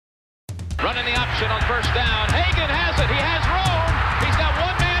Running the option on first down. Hagan has it. He has room. He's got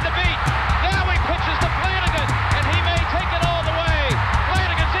one man to beat. Now he pitches to Flanagan, and he may take it all the way.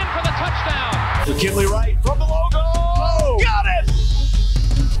 Flanagan's in for the touchdown. McKinley Wright from the logo. Oh, got it!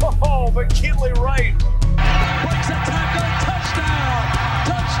 Oh, McKinley Wright. Breaks a tackle. Touchdown.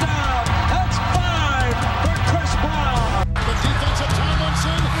 Touchdown. That's 5 for Chris Brown. The defense of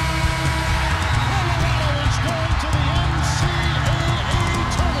Tomlinson. Colorado is going to the NCAA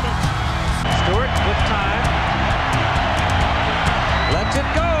tournament. Stewart with time. Lets it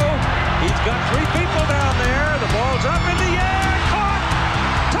go. He's got 3 people down there. The ball's up in the air. Caught.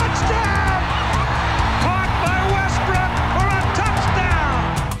 Touchdown. Caught by Westbrook for a touchdown.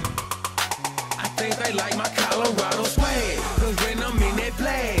 I think they like my Colorado swag. Cause when I'm in that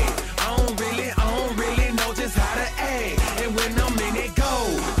flag, I don't really know just how to act. And when I'm in it go,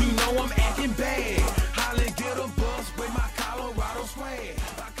 you know I'm acting bad. Holly get a bus with my Colorado swag.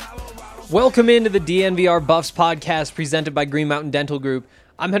 Welcome into the DNVR Buffs podcast presented by Green Mountain Dental Group.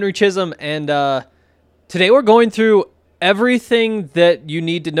 I'm Henry Chisholm, and today we're going through everything that you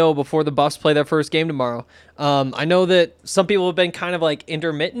need to know before the Buffs play their first game tomorrow. I know that some people have been kind of like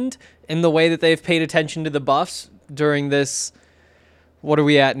intermittent in the way that they've paid attention to the Buffs during this. What are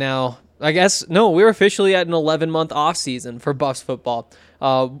we at now? I guess, no, we're officially at an 11-month off season for Buffs football.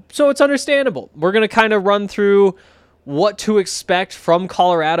 So it's understandable. We're going to kind of run through what to expect from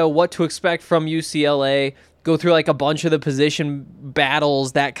Colorado, what to expect from UCLA, go through like a bunch of the position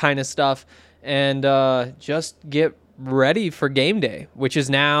battles, that kind of stuff, and just get ready for game day, which is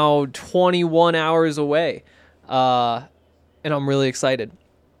now 21 hours away. And I'm really excited.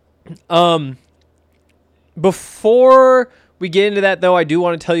 Before we get into that, though, I do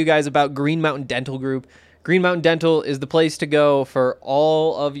want to tell you guys about Green Mountain Dental Group. Green Mountain Dental is the place to go for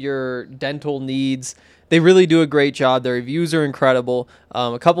all of your dental needs. They really do a great job. Their reviews are incredible.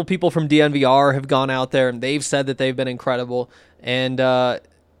 A couple people from DNVR have gone out there, and they've said that they've been incredible. And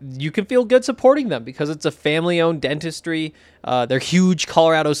you can feel good supporting them because it's a family-owned dentistry. They're huge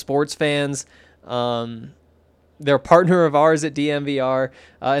Colorado sports fans. They're a partner of ours at DNVR.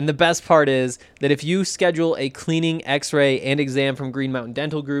 And the best part is that if you schedule a cleaning, x-ray, and exam from Green Mountain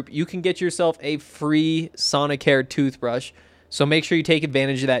Dental Group, you can get yourself a free Sonicare toothbrush. So make sure you take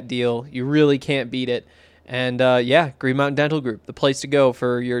advantage of that deal. You really can't beat it. And yeah, Green Mountain Dental Group, the place to go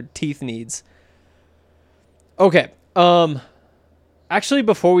for your teeth needs. Okay. Actually,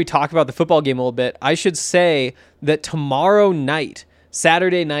 before we talk about the football game a little bit, I should say that tomorrow night,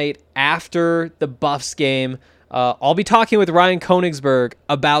 Saturday night, after the Buffs game, I'll be talking with Ryan Koenigsberg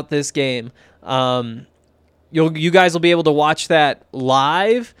about this game. You guys will be able to watch that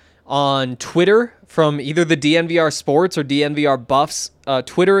live on Twitter from either the DNVR Sports or DNVR Buffs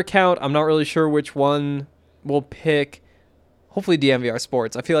Twitter account. I'm not really sure which one we'll pick. Hopefully DNVR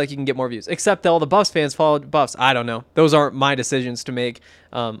Sports. I feel like you can get more views. Except that all the Buffs fans follow Buffs. I don't know. Those aren't my decisions to make.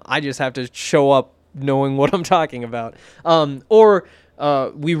 I just have to show up knowing what I'm talking about.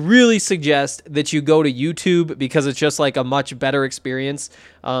 We really suggest that you go to YouTube because it's just like a much better experience.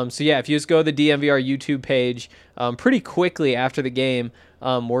 So yeah, if you just go to the DNVR YouTube page pretty quickly after the game,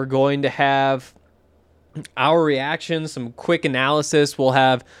 we're going to have our reactions, some quick analysis. We'll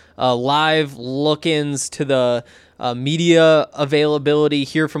have live look-ins to the media availability,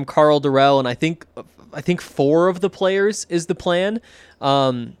 hear from Carl Durrell, and I think 4 of the players is the plan.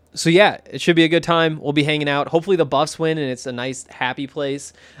 So yeah, it should be a good time. We'll be hanging out. Hopefully the Buffs win, and it's a nice, happy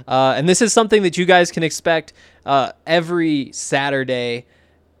place. And this is something that you guys can expect every Saturday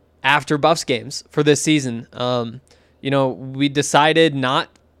after Buffs games for this season. We decided not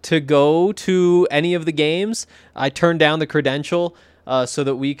to go to any of the games. I turned down the credential so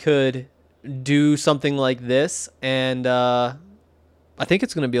that we could do something like this, and I think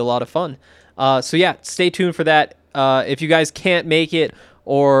it's going to be a lot of fun. So yeah, stay tuned for that. If you guys can't make it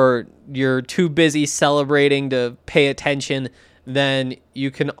or you're too busy celebrating to pay attention, then you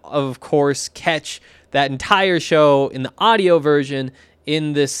can, of course, catch that entire show in the audio version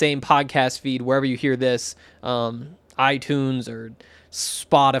in this same podcast feed, wherever you hear this, iTunes or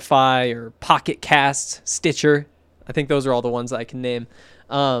Spotify or Pocket Casts, Stitcher. I think those are all the ones I can name.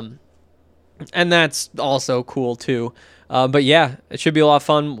 And that's also cool too. But yeah, it should be a lot of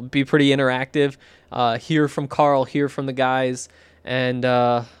fun, be pretty interactive. Hear from Carl, hear from the guys. And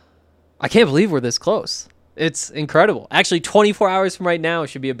I can't believe we're this close. It's incredible. Actually, 24 hours from right now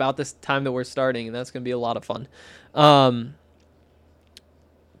should be about this time that we're starting, and that's going to be a lot of fun.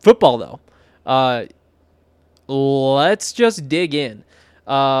 Football, though. Let's just dig in.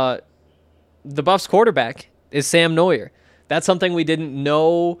 The Buffs quarterback is Sam Noyer. That's something we didn't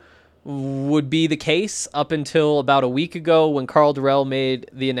know would be the case up until about a week ago when Karl Dorrell made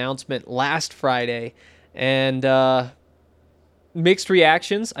the announcement last Friday. And mixed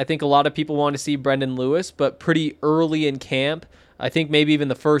reactions. I think a lot of people want to see Brendan Lewis, but pretty early in camp, I think maybe even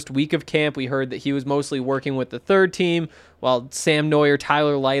the first week of camp, we heard that he was mostly working with the third team, while Sam Neuer,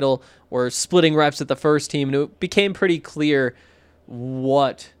 Tyler Lytle were splitting reps at the first team, and it became pretty clear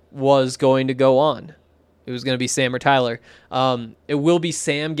what was going to go on. It was going to be Sam or Tyler. It will be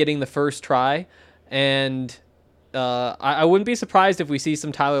Sam getting the first try, and I wouldn't be surprised if we see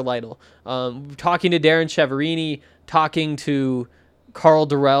some Tyler Lytle. Talking to Darren Cheverini, talking to Karl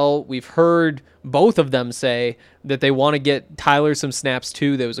Dorrell, we've heard both of them say that they want to get Tyler some snaps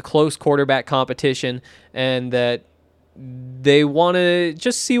too. There was a close quarterback competition, and that they want to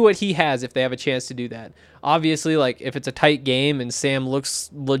just see what he has if they have a chance to do that. Obviously, like if it's a tight game and Sam looks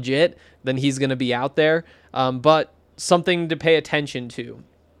legit, then he's going to be out there. But something to pay attention to.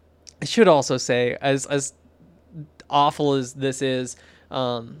 I should also say, as awful as this is,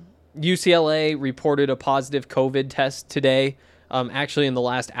 UCLA reported a positive COVID test today, actually in the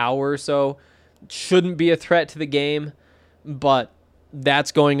last hour or so. Shouldn't be a threat to the game, but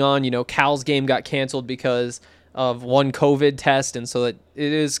that's going on. You know, Cal's game got canceled because of one COVID test, and so it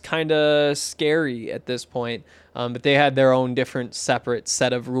is kind of scary at this point. But they had their own different separate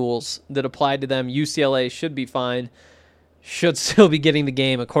set of rules that applied to them. UCLA should be fine, should still be getting the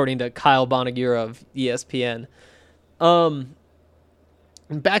game, according to Kyle Bonagura of ESPN.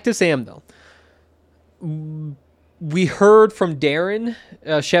 Back to Sam, though. We heard from Darren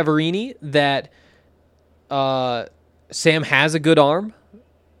Cheverini that Sam has a good arm,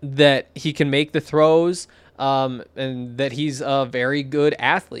 that he can make the throws, and that he's a very good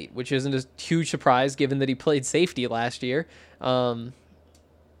athlete, which isn't a huge surprise given that he played safety last year. So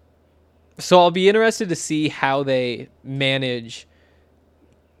I'll be interested to see how they manage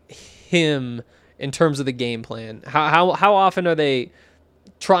him in terms of the game plan. How often are they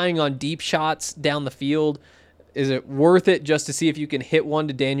trying on deep shots down the field? Is it worth it just to see if you can hit one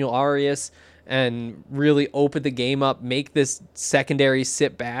to Daniel Arias and really open the game up, make this secondary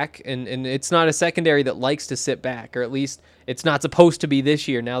sit back? And it's not a secondary that likes to sit back, or at least it's not supposed to be this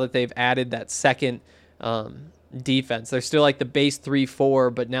year now that they've added that second defense. They're still like the base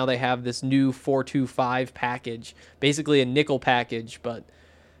 3-4, but now they have this new 4-2-5 package, basically a nickel package, but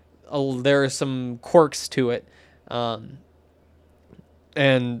there are some quirks to it.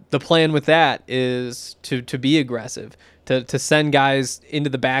 And the plan with that is to be aggressive, to send guys into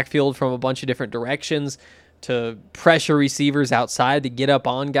the backfield from a bunch of different directions, to pressure receivers outside, to get up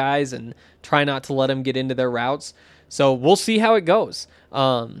on guys and try not to let them get into their routes. So we'll see how it goes.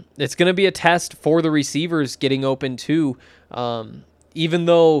 It's going to be a test for the receivers getting open too. Even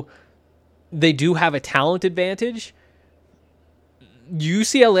though they do have a talent advantage,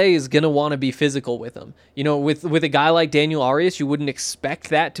 UCLA is going to want to be physical with him. You know, with a guy like Daniel Arias, you wouldn't expect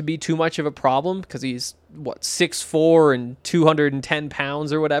that to be too much of a problem because he's, 6'4" and 210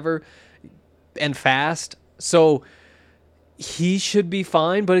 pounds or whatever, and fast. So he should be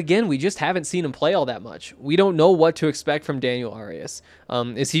fine. But again, we just haven't seen him play all that much. We don't know what to expect from Daniel Arias.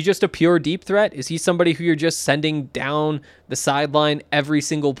 Is he just a pure deep threat? Is he somebody who you're just sending down the sideline every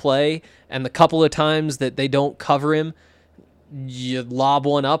single play, and the couple of times that they don't cover him, you lob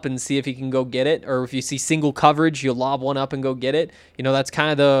one up and see if he can go get it? Or if you see single coverage, you lob one up and go get it. You know, that's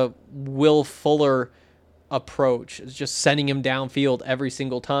kind of the Will Fuller approach. It's just sending him downfield every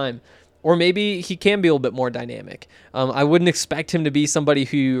single time. Or maybe he can be a little bit more dynamic. I wouldn't expect him to be somebody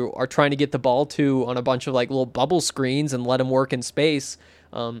who you are trying to get the ball to on a bunch of like little bubble screens and let him work in space,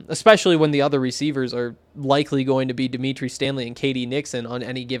 especially when the other receivers are likely going to be Dimitri Stanley and KD Nixon on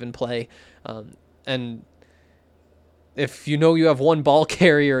any given play. And if you know you have one ball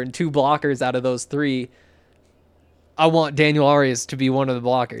carrier and two blockers out of those three, I want Daniel Arias to be one of the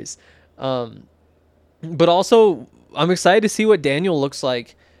blockers. But also, I'm excited to see what Daniel looks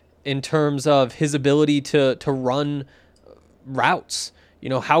like in terms of his ability to run routes. You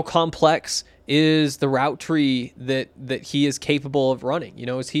know, how complex is the route tree that he is capable of running? You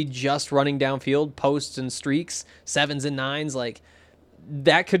know, is he just running downfield, posts and streaks, 7s and 9s? Like,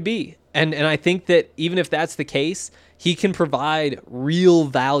 that could be. And I think that even if that's the case, he can provide real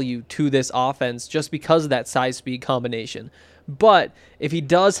value to this offense just because of that size-speed combination. But if he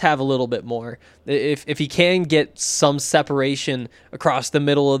does have a little bit more, if he can get some separation across the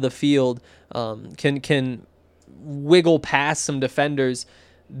middle of the field, can wiggle past some defenders,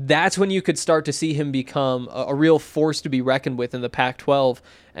 that's when you could start to see him become a real force to be reckoned with in the Pac-12.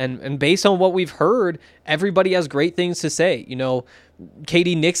 And based on what we've heard, everybody has great things to say. You know,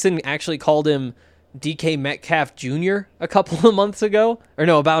 KD Nixon actually called him DK Metcalf Jr. a couple of months ago, or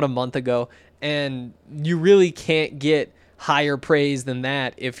no, about a month ago, and you really can't get higher praise than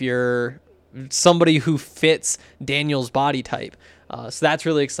that if you're somebody who fits Daniel's body type. So that's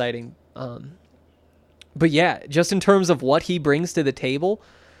really exciting. But yeah, just in terms of what he brings to the table,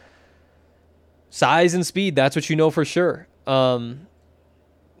 size and speed, that's what you know for sure.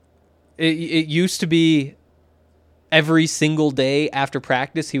 It used to be every single day after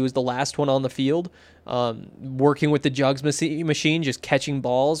practice, he was the last one on the field, working with the jugs machine, just catching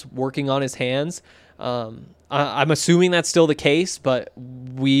balls, working on his hands. I'm assuming that's still the case, but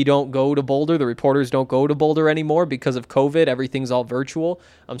we don't go to Boulder. The reporters don't go to Boulder anymore because of COVID. Everything's all virtual.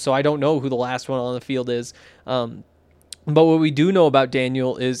 So I don't know who the last one on the field is. But what we do know about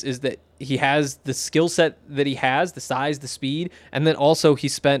Daniel is that he has the skill set that he has, the size, the speed, and then also he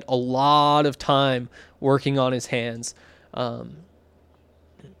spent a lot of time working on his hands. It'll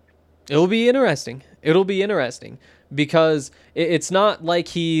be interesting. It'll be interesting because it's not like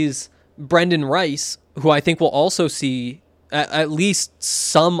he's Brendan Rice, who I think we'll also see at least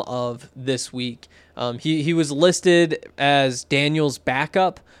some of this week. He was listed as Daniel's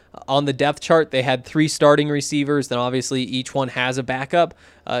backup on the depth chart. They had 3 starting receivers, then obviously each one has a backup.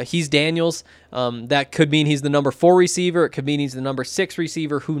 He's Daniel's. That could mean he's the number 4 receiver. It could mean he's the number 6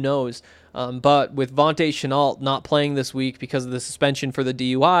 receiver. Who knows? But with Vontae Shenault not playing this week because of the suspension for the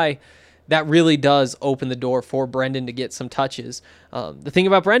DUI, that really does open the door for Brendan to get some touches. The thing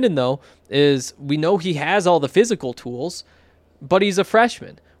about Brendan, though, is we know he has all the physical tools, but he's a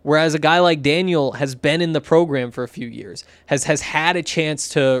freshman. Whereas a guy like Daniel has been in the program for a few years, has had a chance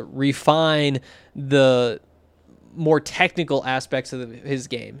to refine the more technical aspects of his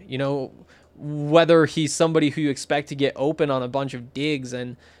game. You know, whether he's somebody who you expect to get open on a bunch of digs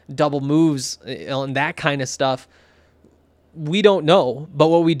and double moves and that kind of stuff, we don't know. But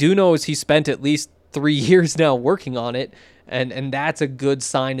what we do know is he spent at least 3 years now working on it, and that's a good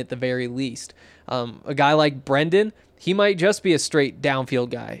sign at the very least. A guy like Brendan, he might just be a straight downfield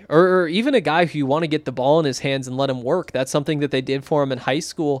guy, or even a guy who you want to get the ball in his hands and let him work. That's something that they did for him in high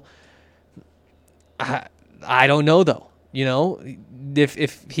school. I don't know, though. You know,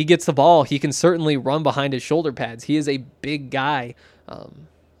 if he gets the ball, he can certainly run behind his shoulder pads. He is a big guy.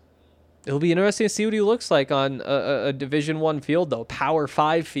 It'll be interesting to see what he looks like on a Division I field, though. Power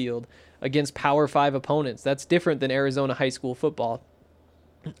 5 field against Power 5 opponents. That's different than Arizona high school football.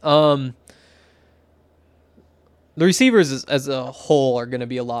 The receivers as a whole are going to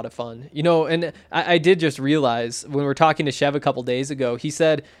be a lot of fun. You know, and I did just realize when we were talking to Chev a couple days ago, he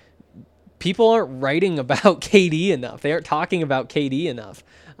said people aren't writing about KD enough. They aren't talking about KD enough.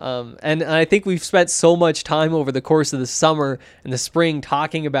 And I think we've spent so much time over the course of the summer and the spring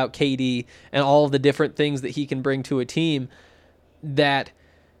talking about KD and all of the different things that he can bring to a team that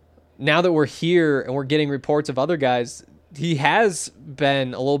now that we're here and we're getting reports of other guys, he has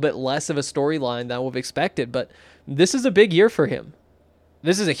been a little bit less of a storyline than we've expected. But this is a big year for him.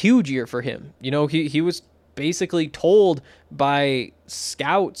 This is a huge year for him. You know, he was basically told by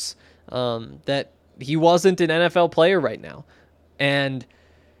scouts that he wasn't an NFL player right now. And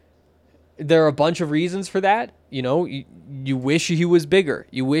there are a bunch of reasons for that. You know, you wish he was bigger.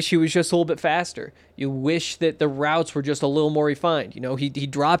 You wish he was just a little bit faster. You wish that the routes were just a little more refined. You know, he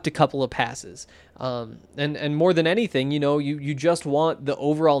dropped a couple of passes. And more than anything, you know, you just want the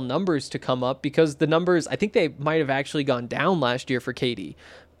overall numbers to come up, because the numbers, I think they might have actually gone down last year for KD.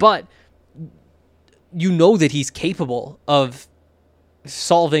 But you know that he's capable of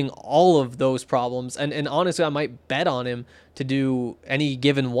solving all of those problems. And honestly, I might bet on him to do any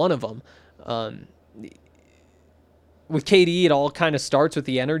given one of them. With KD, it all kind of starts with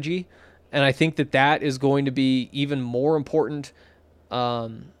the energy, and I think that is going to be even more important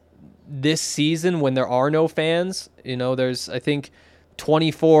this season when there are no fans. You know, there's, I think,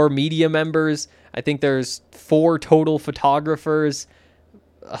 24 media members. I think there's 4 total photographers,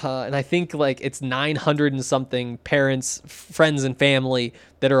 and I think like it's 900 and something parents, friends, and family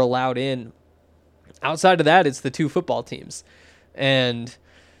that are allowed in. Outside of that, it's the 2 football teams, and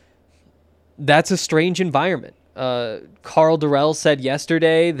that's a strange environment. Carl Durrell said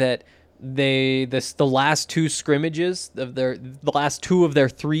yesterday that the last 2 scrimmages of the last 2 of their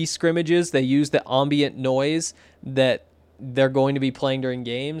 3 scrimmages, they used the ambient noise that they're going to be playing during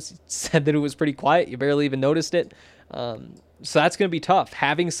games. He said that it was pretty quiet. You barely even noticed it. So that's going to be tough.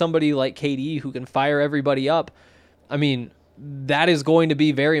 Having somebody like KD who can fire everybody up, I mean, that is going to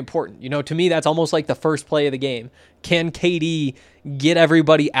be very important. You know, to me, that's almost like the first play of the game. Can KD get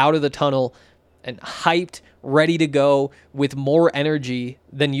everybody out of the tunnel and hyped, ready to go with more energy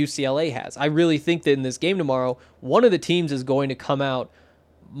than UCLA has? I really think that in this game tomorrow, one of the teams is going to come out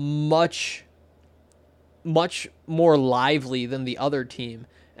much much more lively than the other team.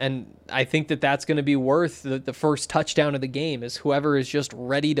 And I think that that's going to be worth the first touchdown of the game, is whoever is just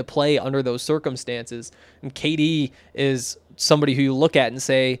ready to play under those circumstances. And KD is somebody who you look at and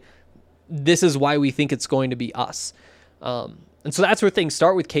say, this is why we think it's going to be us. And so that's where things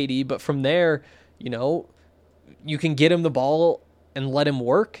start with KD. But from there, you can get him the ball and let him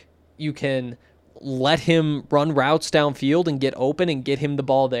work. You can let him run routes downfield and get open and get him the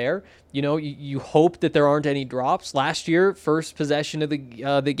ball there. You hope that there aren't any drops. Last year, first possession of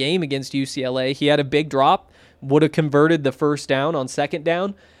the game against UCLA, he had a big drop, would have converted the first down on second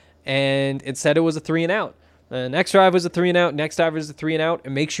down, and instead it was a 3-and-out. Next drive was a 3-and-out. Next drive was a 3-and-out.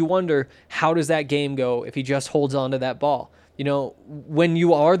 It makes you wonder, how does that game go if he just holds on to that ball? When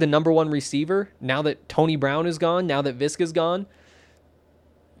you are the number one receiver, now that Tony Brown is gone, now that Viska's gone,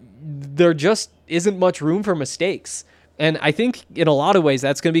 there just isn't much room for mistakes. And I think in a lot of ways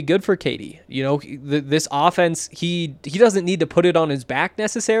that's going to be good for KD. This offense, he doesn't need to put it on his back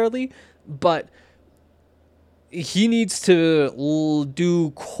necessarily, but he needs to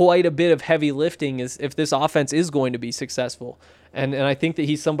do quite a bit of heavy lifting if this offense is going to be successful. And I think that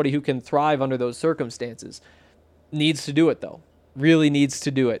he's somebody who can thrive under those circumstances. Needs to do it, though. Really needs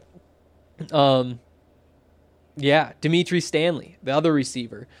to do it. Dimitri Stanley, the other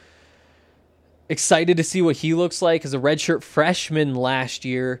receiver. Excited to see what he looks like as a redshirt freshman last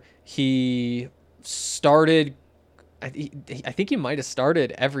year. He started, I think he might have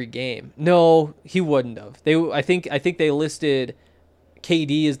started every game. No, he wouldn't have. I think they listed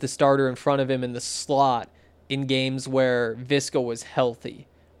KD as the starter in front of him in the slot in games where Viska was healthy,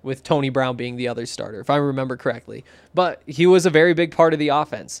 with Tony Brown being the other starter, if I remember correctly. But he was a very big part of the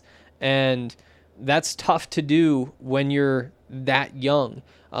offense, and that's tough to do when you're that young,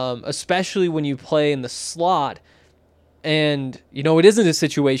 especially when you play in the slot. And, it isn't a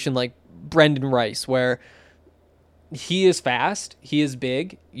situation like Brendan Rice where he is fast, he is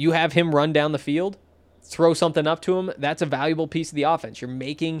big, you have him run down the field, throw something up to him, that's a valuable piece of the offense. You're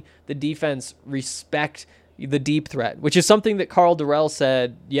making the defense respect the deep threat, which is something that Carl Durrell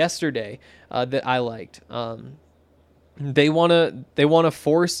said yesterday that I liked. They want to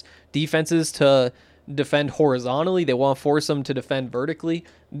force defenses to defend horizontally. They want to force them to defend vertically.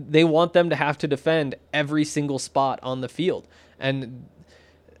 They want them to have to defend every single spot on the field. And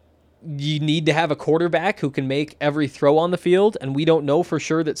you need to have a quarterback who can make every throw on the field. And we don't know for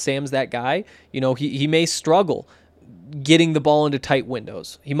sure that Sam's that guy. He may struggle getting the ball into tight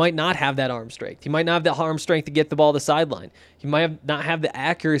windows. He might not have that arm strength. He might not have the arm strength to get the ball to the sideline. He might not have the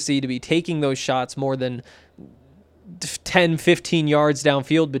accuracy to be taking those shots more than 10, 15 yards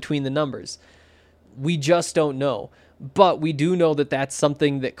downfield between the numbers. We just don't know. But we do know that that's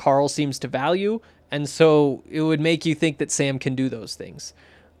something that Carl seems to value, and so it would make you think that Sam can do those things.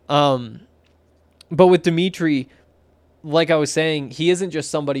 But with Dimitri, like I was saying, he isn't just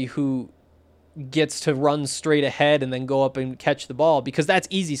somebody who gets to run straight ahead and then go up and catch the ball, because that's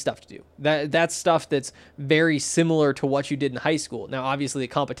easy stuff to do. That's stuff that's very similar to what you did in high school. Now, obviously, the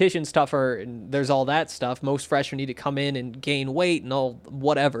competition's tougher, and there's all that stuff. Most freshmen need to come in and gain weight and all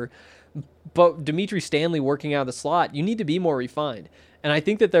whatever. But Dimitri Stanley working out of the slot, you need to be more refined. And I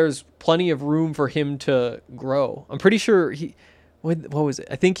think that there's plenty of room for him to grow. I'm pretty sure what was it?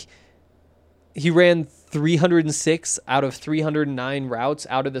 I think he ran 306 out of 309 routes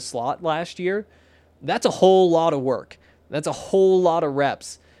out of the slot last year. That's a whole lot of work. That's a whole lot of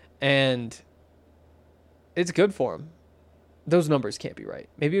reps. And it's good for him. Those numbers can't be right.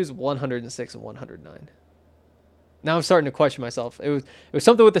 Maybe it was 106 and 109. Now I'm starting to question myself. It was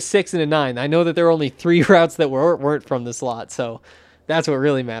something with a 6 and a 9. I know that there were only 3 routes that weren't from the slot, so that's what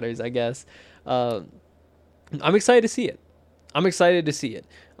really matters, I guess. I'm excited to see it.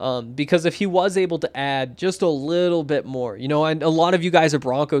 Because if he was able to add just a little bit more, and a lot of you guys are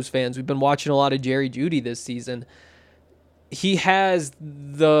Broncos fans. We've been watching a lot of Jerry Jeudy this season. He has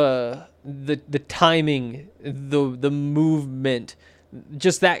the timing, the movement,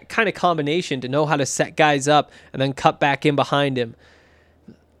 just that kind of combination to know how to set guys up and then cut back in behind him.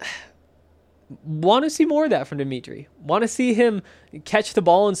 Want to see more of that from Dimitri. Want to see him catch the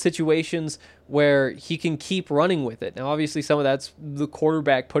ball in situations where he can keep running with it. Now, obviously, some of that's the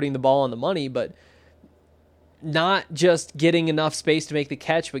quarterback putting the ball on the money, but not just getting enough space to make the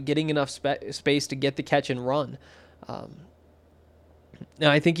catch, but getting enough space to get the catch and run. And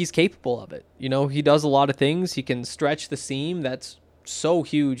I think he's capable of it. He does a lot of things. He can stretch the seam. That's so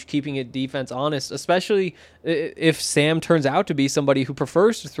huge, keeping a defense honest, especially if Sam turns out to be somebody who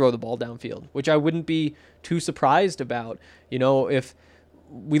prefers to throw the ball downfield, which I wouldn't be too surprised about. If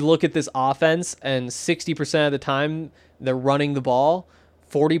we look at this offense and 60% of the time they're running the ball,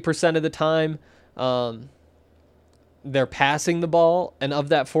 40% of the time They're passing the ball, and of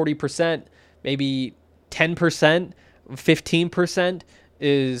that 40%, maybe 10%, 15%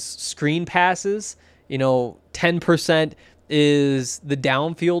 is screen passes. 10% is the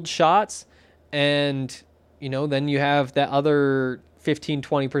downfield shots, and then you have that other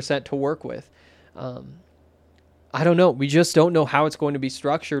 15-20% to work with. I don't know. We just don't know how it's going to be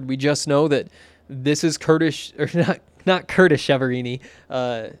structured. We just know that this is Curtis, or not Curtis Cheverini,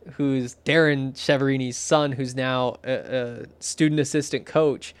 who's Darren Cheverini's son, who's now a student assistant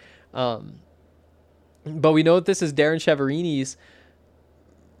coach. But we know that this is Darren Cheverini's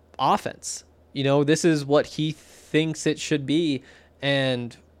offense. This is what he thinks it should be.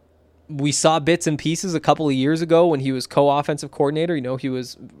 And we saw bits and pieces a couple of years ago when he was co-offensive coordinator. He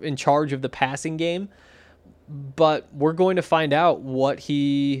was in charge of the passing game. But we're going to find out what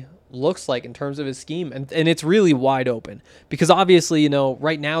he looks like in terms of his scheme. And it's really wide open. Because obviously,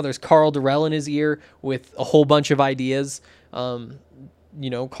 right now there's Carl Durrell in his ear with a whole bunch of ideas. Carl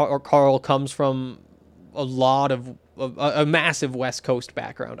comes from a lot of a massive West Coast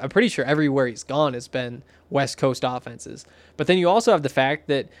background. I'm pretty sure everywhere he's gone has been West Coast offenses. But then you also have the fact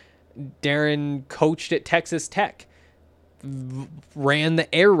that Darren coached at Texas Tech, ran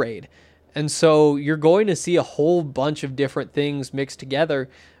the air raid. And so you're going to see a whole bunch of different things mixed together,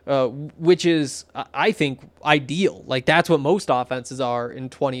 which is, I think, ideal. Like, that's what most offenses are in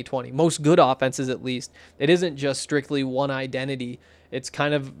 2020. Most good offenses, at least. It isn't just strictly one identity. It's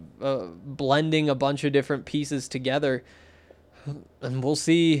kind of blending a bunch of different pieces together. And we'll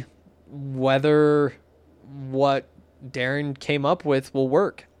see whether what Darren came up with will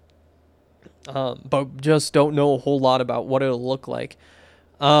work. But just don't know a whole lot about what it'll look like.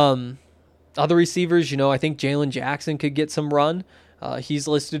 Other receivers, I think Jalen Jackson could get some run. He's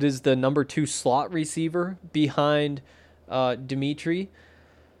listed as the number 2 slot receiver behind Dimitri.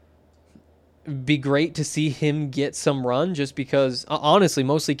 Be great to see him get some run just because, honestly,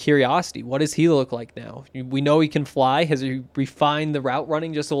 mostly curiosity. What does he look like now? We know he can fly. Has he refined the route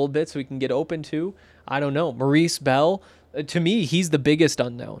running just a little bit so he can get open too? I don't know. Maurice Bell, to me, he's the biggest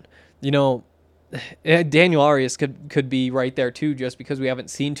unknown. Daniel Arias could be right there too, just because we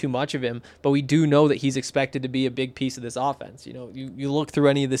haven't seen too much of him, but we do know that he's expected to be a big piece of this offense. You look through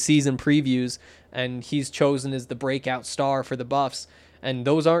any of the season previews and he's chosen as the breakout star for the Buffs. And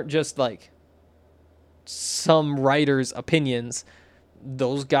those aren't just like some writers' opinions.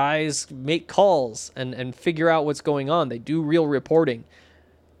 Those guys make calls and figure out what's going on. They do real reporting.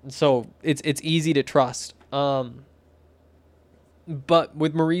 So it's easy to trust. But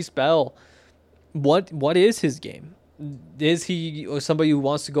with Maurice Bell, what is his game? Is he somebody who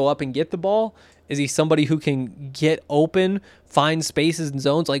wants to go up and get the ball? Is he somebody who can get open, find spaces and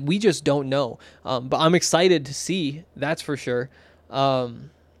zones? Like, we just don't know. But I'm excited to see, that's for sure. Yeah,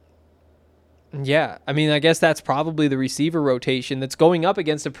 I mean, I guess that's probably the receiver rotation that's going up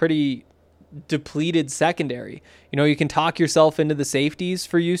against a pretty depleted secondary. You can talk yourself into the safeties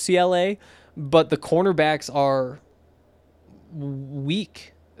for UCLA, but the cornerbacks are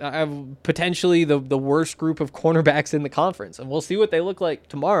weak. Potentially the worst group of cornerbacks in the conference, and we'll see what they look like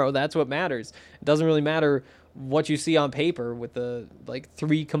tomorrow. That's what matters. It doesn't really matter what you see on paper with the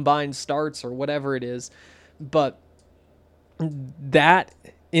 3 combined starts or whatever it is, but that,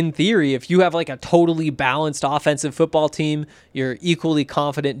 in theory, if you have a totally balanced offensive football team, you're equally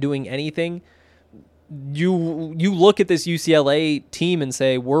confident doing anything. You look at this UCLA team and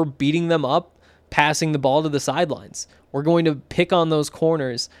say, we're beating them up, passing the ball to the sidelines. We're going to pick on those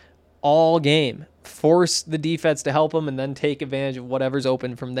corners all game, force the defense to help them, and then take advantage of whatever's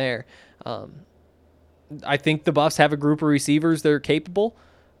open from there. I think the Buffs have a group of receivers that are capable.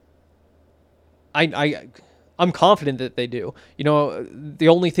 I'm confident that they do. The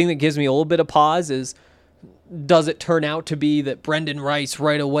only thing that gives me a little bit of pause is, does it turn out to be that Brendan Rice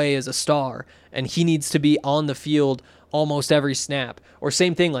right away is a star and he needs to be on the field almost every snap? Or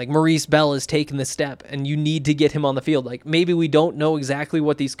same thing, like Maurice Bell has taken the step and you need to get him on the field. Maybe we don't know exactly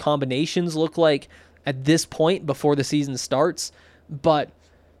what these combinations look like at this point before the season starts, but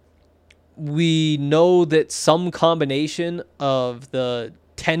we know that some combination of the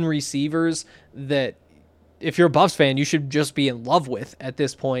 10 receivers that, if you're a Buffs fan, you should just be in love with at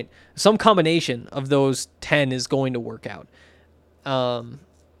this point. Some combination of those 10 is going to work out.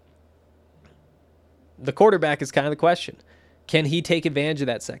 The quarterback is kind of the question. Can he take advantage of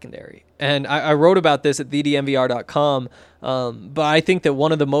that secondary? And I wrote about this at thedmvr.com, but I think that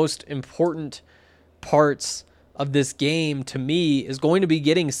one of the most important parts of this game to me is going to be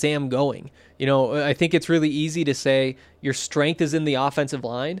getting Sam going. I think it's really easy to say your strength is in the offensive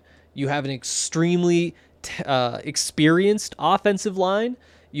line. You have an extremely experienced offensive line.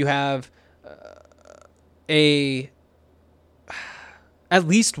 You have at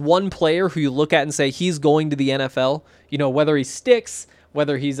least one player who you look at and say he's going to the NFL, whether he sticks,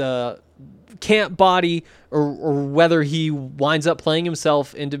 whether he's a camp body, or whether he winds up playing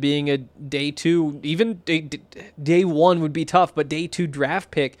himself into being a day 2, even day 1 would be tough, but day 2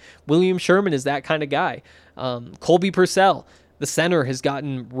 draft pick. William Sherman is that kind of guy. Colby Purcell, the center, has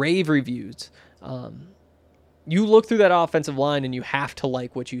gotten rave reviews. You look through that offensive line and you have to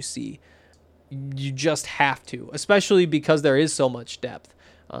like what you see. You just have to, especially because there is so much depth.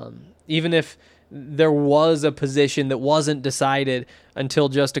 Even if there was a position that wasn't decided until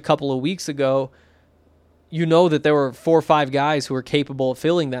just a couple of weeks ago, that there were 4 or 5 guys who were capable of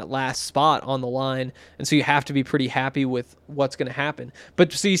filling that last spot on the line. And so you have to be pretty happy with what's going to happen.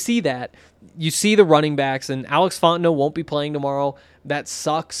 But so you see that. You see the running backs, and Alex Fontenot won't be playing tomorrow. That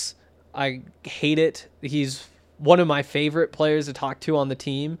sucks. I hate it. He's one of my favorite players to talk to on the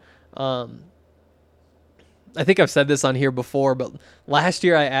team. I think I've said this on here before, but last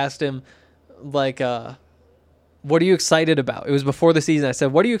year I asked him, what are you excited about? It was before the season. I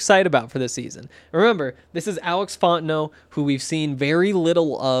said, what are you excited about for this season? Remember, this is Alex Fontenot, who we've seen very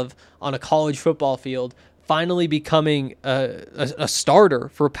little of on a college football field, finally becoming a starter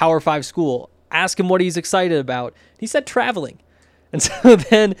for a Power 5 school. Ask him what he's excited about. He said traveling. And so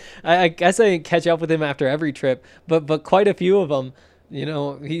then I guess I didn't catch up with him after every trip, but quite a few of them,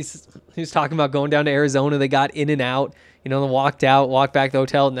 he's talking about going down to Arizona. They got in and out, they walked back to the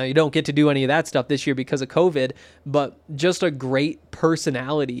hotel. Now you don't get to do any of that stuff this year because of COVID, but just a great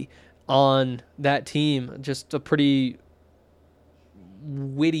personality on that team. Just a pretty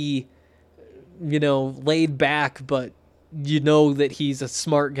witty, laid back, but that he's a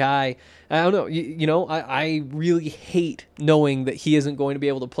smart guy. I don't know. I really hate knowing that he isn't going to be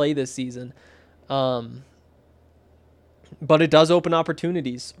able to play this season. But it does open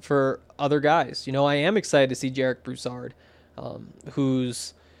opportunities for other guys. I am excited to see Jarek Broussard,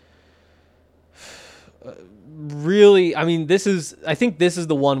 who's really, I think this is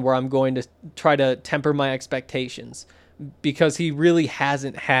the one where I'm going to try to temper my expectations, because he really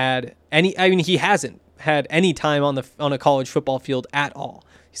hasn't had he hasn't had any time on a college football field at all.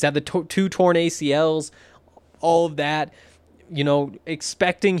 He's had the 2 torn ACLs, all of that.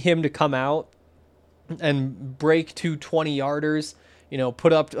 Expecting him to come out and break 2 20-yarders,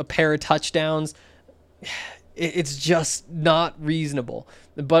 put up a pair of touchdowns, it's just not reasonable.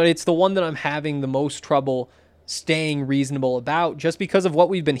 But it's the one that I'm having the most trouble staying reasonable about, just because of what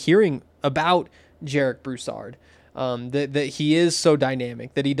we've been hearing about Jarek Broussard, that he is so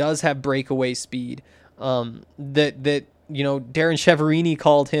dynamic, that he does have breakaway speed, that Darren Cheverini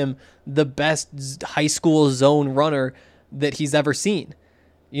called him the best high school zone runner that he's ever seen.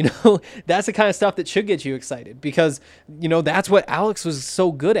 That's the kind of stuff that should get you excited, because, that's what Alex was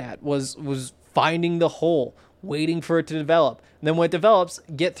so good at, was finding the hole, waiting for it to develop. And then when it develops,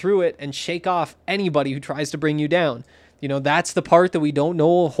 get through it and shake off anybody who tries to bring you down. That's the part that we don't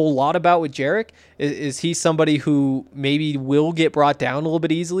know a whole lot about with Jarek. Is he somebody who maybe will get brought down a little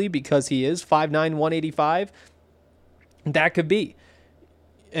bit easily because he is 5'9", 185? That could be.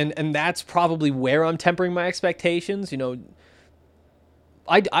 And that's probably where I'm tempering my expectations.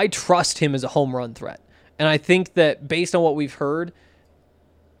 I trust him as a home run threat. And I think that based on what we've heard,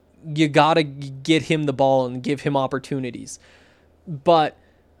 you got to get him the ball and give him opportunities. But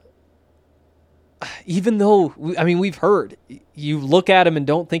even though, we've heard, you look at him and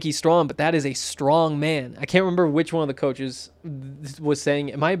don't think he's strong, but that is a strong man. I can't remember which one of the coaches was saying,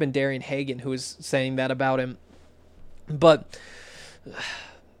 it might have been Darian Hagan who was saying that about him. But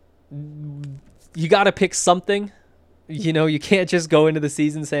you got to pick something. You can't just go into the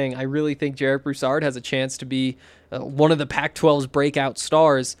season saying, I really think Jarek Broussard has a chance to be one of the Pac-12's breakout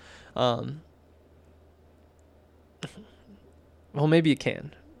stars. Well, maybe you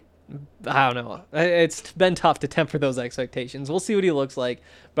can. I don't know. It's been tough to temper those expectations. We'll see what he looks like.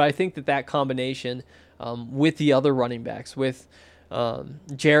 But I think that combination with the other running backs, with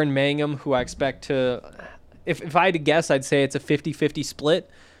Jaron Mangum, who I expect to, if I had to guess, I'd say it's a 50-50 split,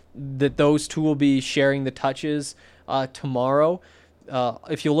 that those two will be sharing the touches tomorrow.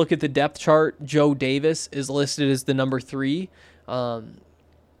 If you look at the depth chart, Joe Davis is listed as the number 3.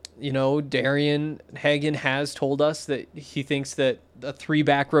 Darian Hagan has told us that he thinks that a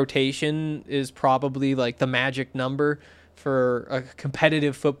 3-back rotation is probably like the magic number for a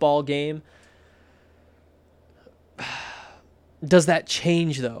competitive football game. Does that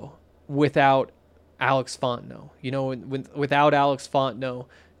change, though, without Alex Fontenot? Without Alex Fontenot,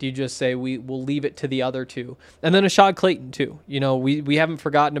 do you just say we'll leave it to the other two? And then Ashad Clayton, too. We haven't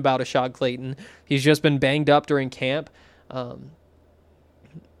forgotten about Ashad Clayton. He's just been banged up during camp.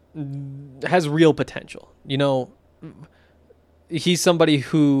 has real potential. You know, he's somebody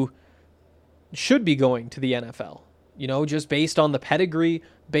who should be going to the NFL. You know, just based on the pedigree,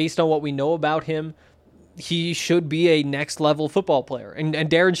 based on what we know about him, he should be a next level football player. And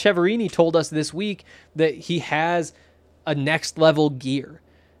Darren Cheverini told us this week that he has a next level gear.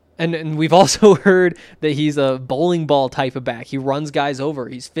 And we've also heard that he's a bowling ball type of back. He runs guys over.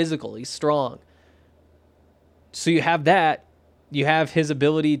 He's physical. He's strong. So you have that. You have his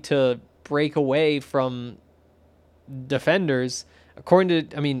ability to break away from defenders. According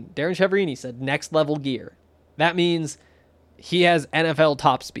to, Darren Cheverini said next level gear. That means he has NFL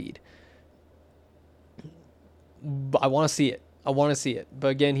top speed. I want to see it. But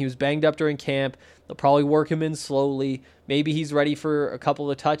again, he was banged up during camp. They'll probably work him in slowly. Maybe he's ready for a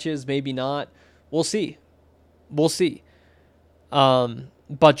couple of touches. Maybe not. We'll see.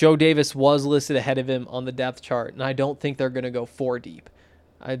 But Joe Davis was listed ahead of him on the depth chart, and I don't think they're going to go 4 deep.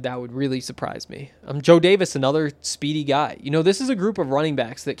 That would really surprise me. Joe Davis, another speedy guy. You know, this is a group of running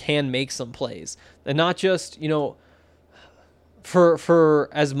backs that can make some plays. And not just, you know, for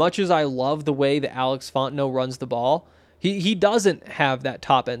as much as I love the way that Alex Fontenot runs the ball, he doesn't have that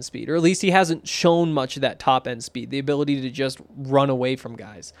top-end speed, or at least he hasn't shown much of that top-end speed, the ability to just run away from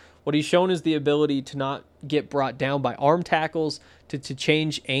guys. What he's shown is the ability to not get brought down by arm tackles, to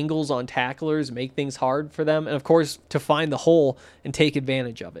change angles on tacklers, make things hard for them, and of course, to find the hole and take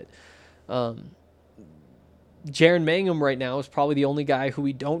advantage of it. Jaren Mangham right now is probably the only guy who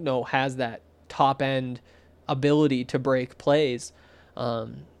we don't know has that top-end ability to break plays.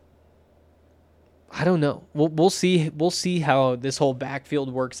 I don't know. We'll see. We'll see how this whole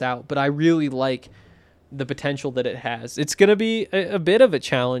backfield works out. But I really like the potential that it has. It's going to be a bit of a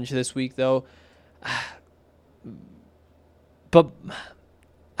challenge this week, though. But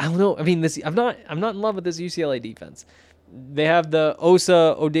I don't know. I mean, I'm not in love with this UCLA defense. They have the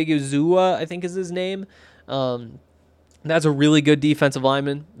Osa Odigizua, I think is his name. That's a really good defensive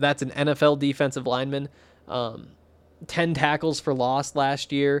lineman. That's an NFL defensive lineman. 10 tackles for loss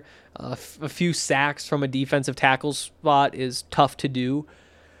last year. A few sacks from a defensive tackle spot is tough to do.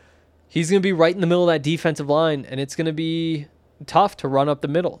 He's going to be right in the middle of that defensive line, and it's going to be tough to run up the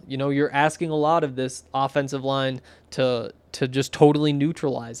middle. You know, you're asking a lot of this offensive line to just totally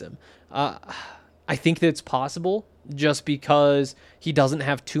neutralize him. I think that it's possible just because he doesn't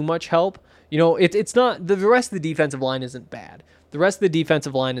have too much help. You know, it's not, the rest of the defensive line isn't bad. The rest of the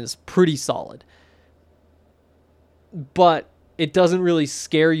defensive line is pretty solid. But it doesn't really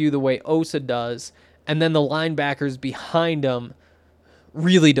scare you the way Osa does, and then the linebackers behind him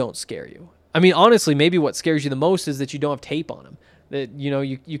really don't scare you. I mean, honestly, maybe what scares you the most is that you don't have tape on him. That, you know,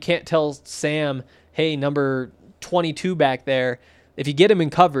 you can't tell Sam, hey, number 22 back there, if you get him in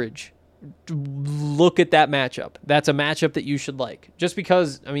coverage, look at that matchup. That's a matchup that you should like. Just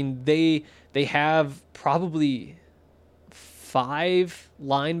because, I mean, they have probably 5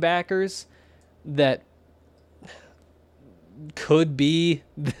 linebackers that could be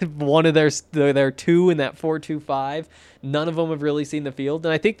one of their 2 in that 4-2-5. None of them have really seen the field.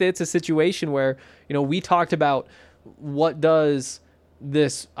 And I think that it's a situation where, you know, we talked about what does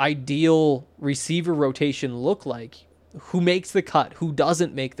this ideal receiver rotation look like? Who makes the cut? Who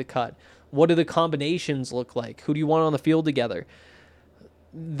doesn't make the cut? What do the combinations look like? Who do you want on the field together?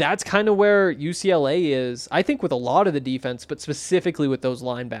 That's kind of where UCLA is, I think, with a lot of the defense, but specifically with those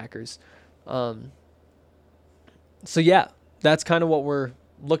linebackers. So yeah, that's kind of what we're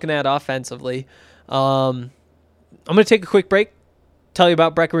looking at offensively. I'm going to take a quick break, tell you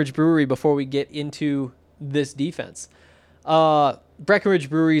about Breckenridge Brewery before we get into this defense. Breckenridge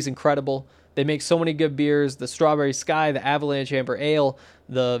Brewery is incredible. They make so many good beers, the Strawberry Sky, the Avalanche Amber Ale,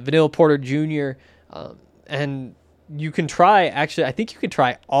 the Vanilla Porter Jr., and you can try, actually, I think you can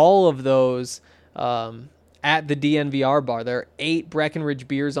try all of those at the DNVR bar. There are 8 Breckenridge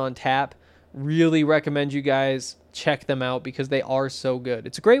beers on tap. Really recommend you guys check them out because they are so good.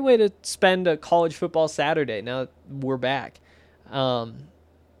 It's a great way to spend a college football Saturday. Now we're back.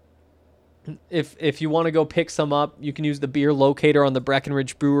 If you want to go pick some up, you can use the beer locator on the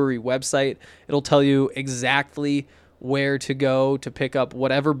Breckenridge Brewery website. It'll tell you exactly where to go to pick up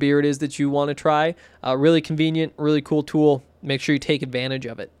whatever beer it is that you want to try. Really convenient, really cool tool. Make sure you take advantage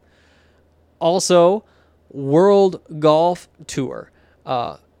of it. Also, World Golf Tour.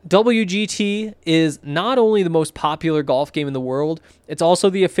 WGT is not only the most popular golf game in the world, it's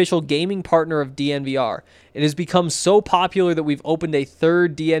also the official gaming partner of DNVR. It has become so popular that we've opened a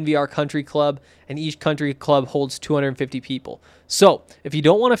third DNVR country club, and each country club holds 250 people. So, if you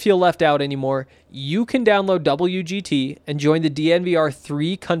don't want to feel left out anymore, you can download WGT and join the DNVR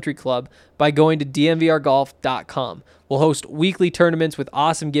 3 Country Club by going to dnvrgolf.com. We'll host weekly tournaments with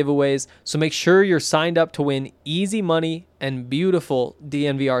awesome giveaways, so make sure you're signed up to win easy money and beautiful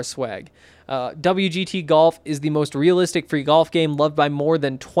DNVR swag. WGT Golf is the most realistic free golf game loved by more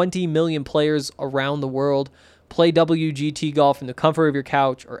than 20 million players around the world. Play WGT Golf in the comfort of your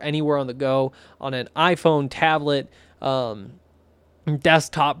couch or anywhere on the go on an iPhone, tablet,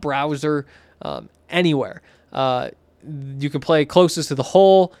 desktop browser, anywhere. You can play closest to the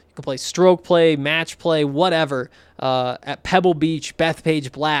hole. You can play stroke play, match play, whatever, at Pebble Beach,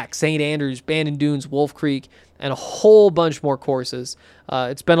 Bethpage Black, St. Andrews, Bandon Dunes, Wolf Creek, and a whole bunch more courses.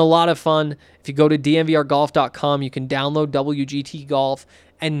 It's been a lot of fun. If you go to dnvrgolf.com, you can download WGT Golf,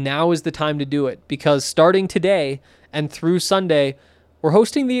 and now is the time to do it, because starting today and through Sunday, we're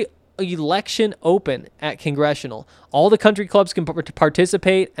hosting the Election Open at Congressional. All the country clubs can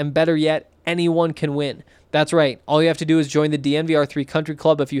participate, and better yet, anyone can win. That's right. All you have to do is join the DNVR 3 Country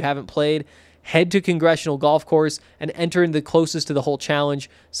Club if you haven't played. Head to Congressional Golf Course and enter in the closest to the hole challenge.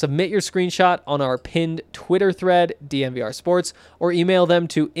 Submit your screenshot on our pinned Twitter thread, DNVR Sports, or email them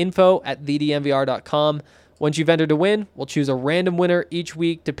to info@thednvr.com. Once you've entered to win, we'll choose a random winner each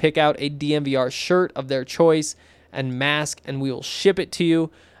week to pick out a DNVR shirt of their choice and mask, and we will ship it to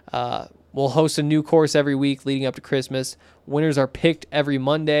you. We'll host a new course every week leading up to Christmas. Winners are picked every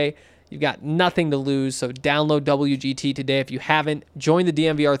Monday. You've got nothing to lose, so download WGT today if you haven't. Join the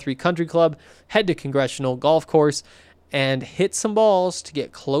DNVR 3 Country Club, head to Congressional Golf Course, and hit some balls to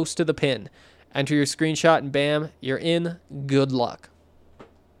get close to the pin. Enter your screenshot, and bam, you're in. Good luck.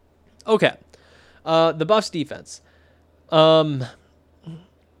 Okay, the Buffs defense. How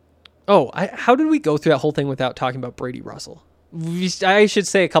did we go through that whole thing without talking about Brady Russell? I should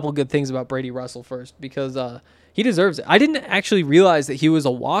say a couple good things about Brady Russell first, because he deserves it. I didn't actually realize that he was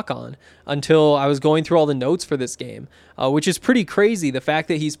a walk-on until I was going through all the notes for this game, which is pretty crazy, the fact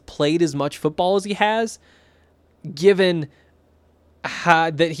that he's played as much football as he has, given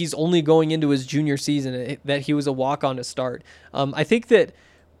that he's only going into his junior season, that he was a walk-on to start. I think that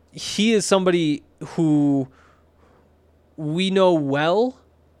he is somebody who we know well,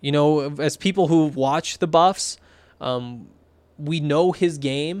 as people who watch the Buffs. We know his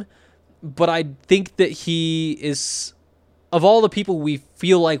game, but I think that he is, of all the people we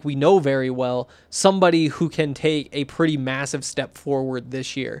feel like we know very well, somebody who can take a pretty massive step forward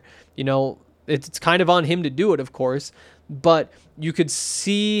this year. It's kind of on him to do it, of course, but you could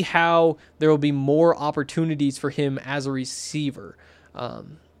see how there will be more opportunities for him as a receiver.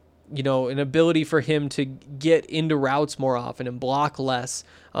 An ability for him to get into routes more often and block less,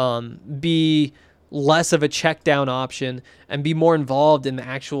 be less of a check down option, and be more involved in the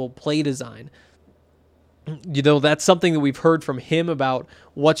actual play design. That's something that we've heard from him about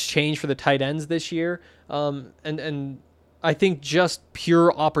what's changed for the tight ends this year. And I think just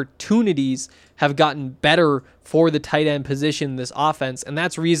pure opportunities have gotten better for the tight end position in this offense. And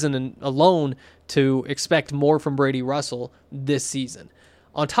that's reason alone to expect more from Brady Russell this season.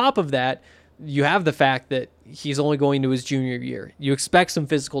 On top of that, you have the fact that he's only going to his junior year. You expect some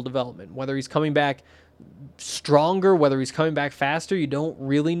physical development. Whether he's coming back stronger, whether he's coming back faster, you don't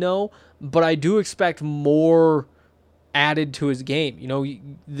really know. But I do expect more added to his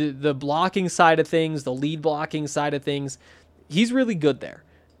game. The blocking side of things, the lead blocking side of things, he's really good there.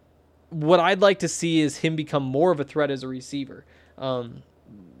 What I'd like to see is him become more of a threat as a receiver.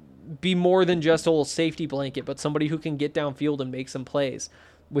 Be more than just a little safety blanket, but somebody who can get downfield and make some plays.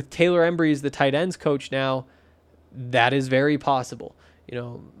 With Taylor Embry as the tight ends coach now, that is very possible.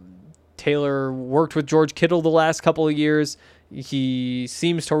 Taylor worked with George Kittle the last couple of years. He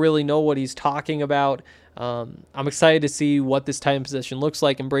seems to really know what he's talking about. I'm excited to see what this tight end position looks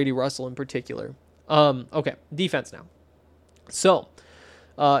like, and Brady Russell in particular. Okay, defense now. So,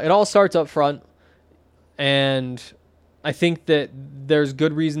 it all starts up front, and I think that there's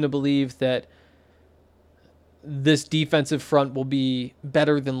good reason to believe that this defensive front will be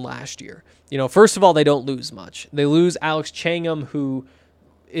better than last year. First of all, they don't lose much. They lose Alex Changham, who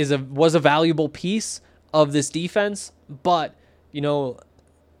was a valuable piece of this defense, but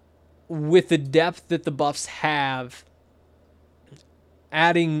with the depth that the Buffs have,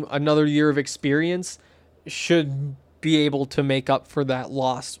 adding another year of experience should be able to make up for that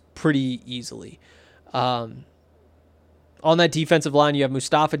loss pretty easily. On that defensive line, you have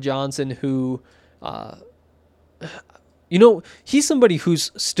Mustafa Johnson, who he's somebody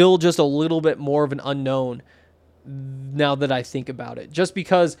who's still just a little bit more of an unknown now that I think about it. Just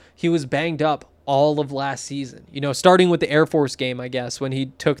because he was banged up all of last season. Starting with the Air Force game, I guess, when he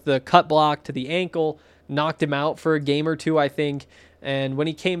took the cut block to the ankle, knocked him out for a game or two, I think. And when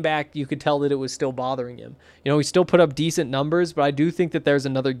he came back, you could tell that it was still bothering him. He still put up decent numbers, but I do think that there's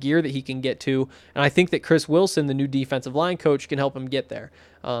another gear that he can get to. And I think that Chris Wilson, the new defensive line coach, can help him get there.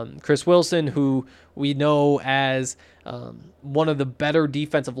 Chris Wilson, who we know as one of the better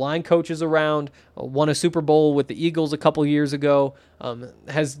defensive line coaches around, won a Super Bowl with the Eagles a couple years ago,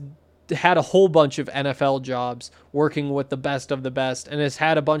 has had a whole bunch of NFL jobs working with the best of the best, and has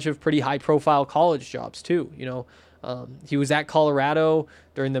had a bunch of pretty high-profile college jobs too, He was at Colorado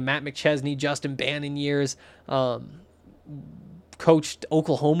during the Matt McChesney, Justin Bannon years, coached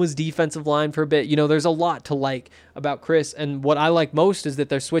Oklahoma's defensive line for a bit. There's a lot to like about Chris, and what I like most is that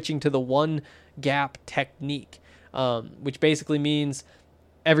they're switching to the one gap technique, which basically means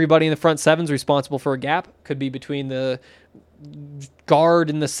everybody in the front seven is responsible for a gap. Could be between the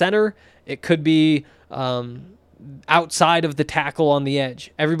guard and the center. It could be outside of the tackle on the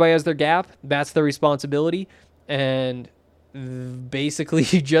edge. Everybody has their gap. That's their responsibility. And basically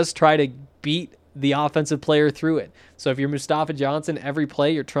you just try to beat the offensive player through it. So if you're Mustafa Johnson, every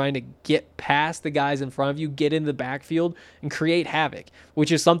play you're trying to get past the guys in front of you, get in the backfield, and create havoc,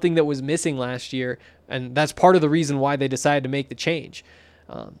 which is something that was missing last year. And that's part of the reason why they decided to make the change.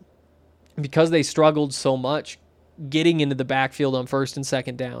 Because they struggled so much getting into the backfield on first and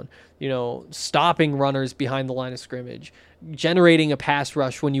second down, stopping runners behind the line of scrimmage, generating a pass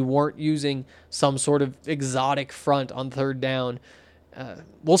rush when you weren't using some sort of exotic front on third down.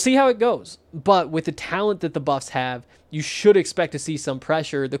 We'll see how it goes. But with the talent that the Buffs have, you should expect to see some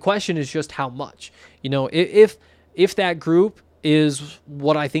pressure. The question is just how much. If that group is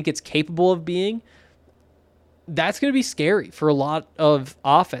what I think it's capable of being, that's going to be scary for a lot of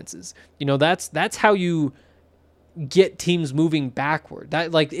offenses. That's how you get teams moving backward.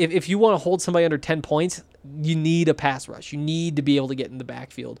 That, like, if you want to hold somebody under 10 points, you need a pass rush. You need to be able to get in the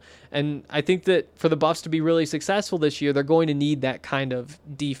backfield. And I think that for the Buffs to be really successful this year, they're going to need that kind of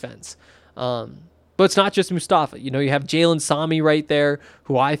defense. But it's not just Mustafa. You have Jalen Sami right there,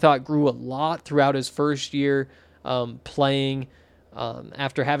 who I thought grew a lot throughout his first year playing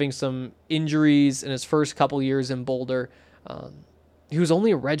after having some injuries in his first couple years in Boulder. He was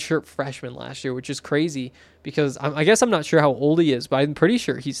only a redshirt freshman last year, which is crazy because I guess I'm not sure how old he is, but I'm pretty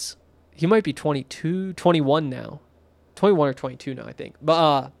sure he might be 22, 21 now. 21 or 22 now, I think.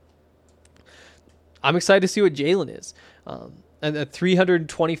 But I'm excited to see what Jalen is. And at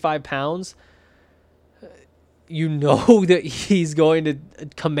 325 pounds, that he's going to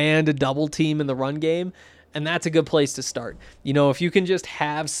command a double team in the run game, and that's a good place to start. If you can just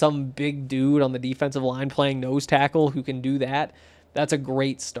have some big dude on the defensive line playing nose tackle who can do that, that's a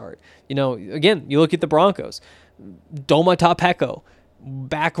great start. Again, you look at the Broncos. Domata Peko.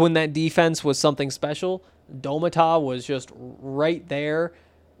 Back when that defense was something special, Domata was just right there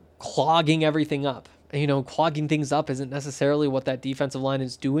clogging everything up. Clogging things up isn't necessarily what that defensive line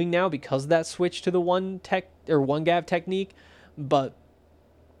is doing now because of that switch to the one gap technique, but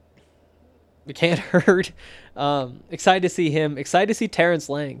it can't hurt. Excited to see him. Excited to see Terrence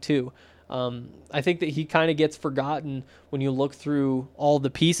Lang too. I think that he kind of gets forgotten when you look through all the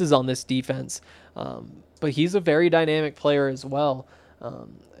pieces on this defense. But he's a very dynamic player as well.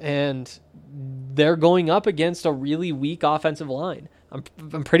 And they're going up against a really weak offensive line.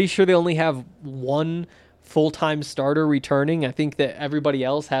 I'm pretty sure they only have one full-time starter returning. I think that everybody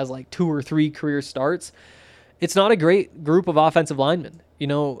else has like 2 or 3 career starts. It's not a great group of offensive linemen.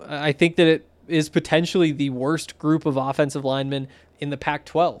 I think that it is potentially the worst group of offensive linemen in the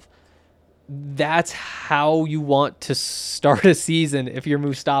Pac-12. That's how you want to start a season if you're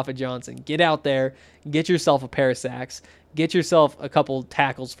Mustafa Johnson. Get out there, get yourself a pair of sacks, get yourself a couple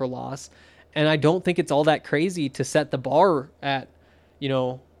tackles for loss. And I don't think it's all that crazy to set the bar at,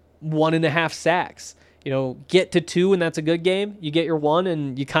 1.5 sacks. Get to 2 and that's a good game. You get your 1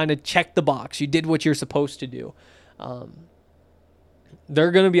 and you kind of check the box. You did what you're supposed to do. There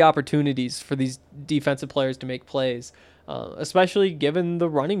are going to be opportunities for these defensive players to make plays. Especially given the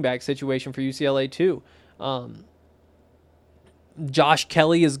running back situation for UCLA too. Josh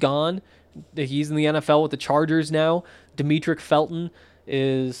Kelly is gone. He's in the NFL with the Chargers now. Demetric Felton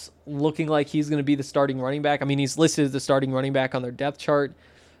is looking like he's going to be the starting running back. I mean, he's listed as the starting running back on their depth chart.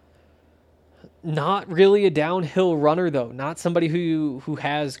 Not really a downhill runner though. Not somebody who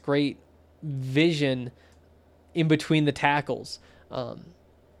has great vision in between the tackles.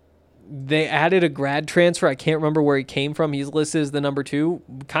 They added a grad transfer. I can't remember where he came from. He's listed as the number 2.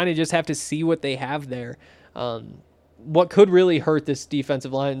 Kind of just have to see what they have there. What could really hurt this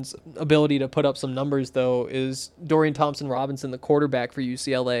defensive line's ability to put up some numbers, though, is Dorian Thompson-Robinson, the quarterback for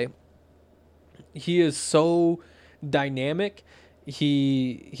UCLA. He is so dynamic.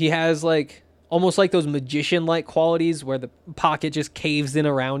 He has like almost like those magician-like qualities where the pocket just caves in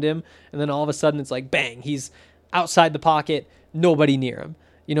around him, and then all of a sudden it's like bang, he's outside the pocket, nobody near him.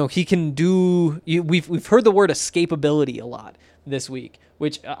 He can do. We've heard the word escapability a lot this week,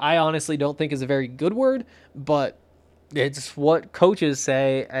 which I honestly don't think is a very good word, but it's what coaches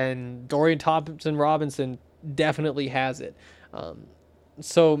say, and Dorian Thompson-Robinson definitely has it.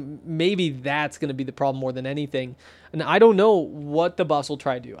 So maybe that's going to be the problem more than anything. And I don't know what the Buffs will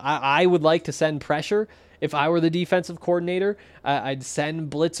try to do. I would like to send pressure. If I were the defensive coordinator, I'd send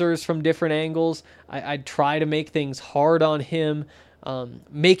blitzers from different angles. I'd try to make things hard on him.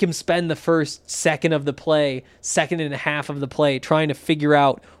 Make him spend the first second and a half of the play trying to figure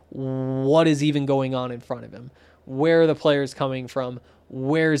out what is even going on in front of him. Where are the players coming from?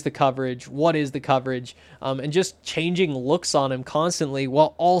 Where's the coverage? What is the coverage? And just changing looks on him constantly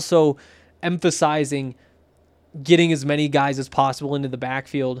while also emphasizing getting as many guys as possible into the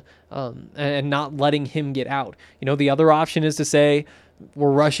backfield and not letting him get out. The other option is to say,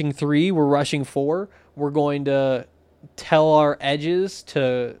 we're rushing 3, we're rushing 4. We're going to tell our edges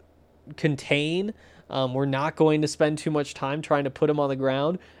to contain. We're not going to spend too much time trying to put him on the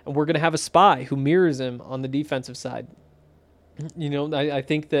ground, and we're going to have a spy who mirrors him on the defensive side. I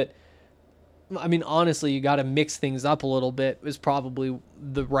think that, honestly, you got to mix things up a little bit is probably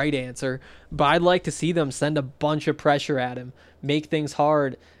the right answer, but I'd like to see them send a bunch of pressure at him, make things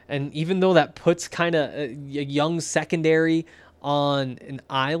hard. And even though that puts kind of a young secondary on an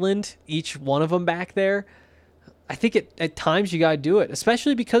island, each one of them back there, I think at times you got to do it,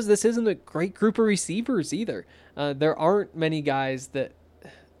 especially because this isn't a great group of receivers either. There aren't many guys that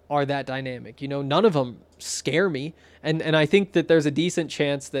are that dynamic. None of them scare me. And I think that there's a decent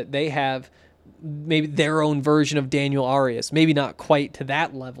chance that they have maybe their own version of Daniel Arias. Maybe not quite to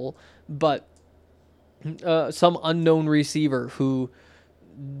that level, but some unknown receiver who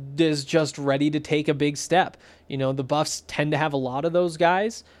is just ready to take a big step. The Buffs tend to have a lot of those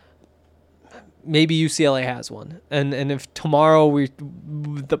guys. Maybe UCLA has one. And if tomorrow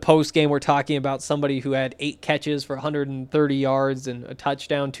the post game we're talking about somebody who had 8 catches for 130 yards and a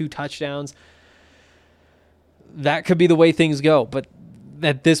touchdown, 2 touchdowns, that could be the way things go. But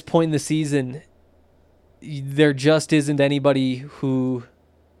at this point in the season, there just isn't anybody who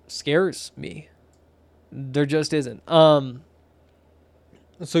scares me. There just isn't. So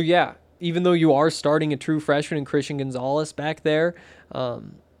yeah, even though you are starting a true freshman in Christian Gonzalez back there,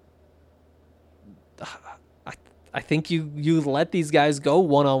 I think you let these guys go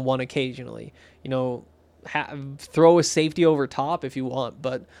one-on-one occasionally. Throw a safety over top if you want,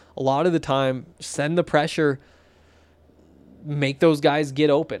 but a lot of the time, send the pressure, make those guys get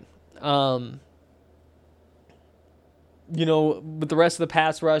open. With the rest of the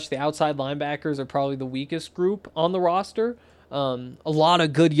pass rush, the outside linebackers are probably the weakest group on the roster. A lot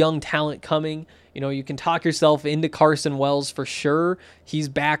of good young talent coming. You can talk yourself into Carson Wells for sure. He's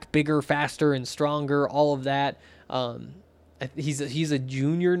back bigger, faster, and stronger, all of that. He's a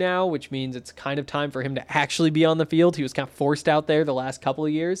junior now, which means it's kind of time for him to actually be on the field. He was kind of forced out there the last couple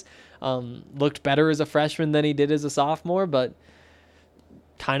of years. Looked better as a freshman than he did as a sophomore, but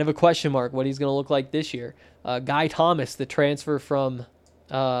kind of a question mark what he's going to look like this year. Guy Thomas, the transfer from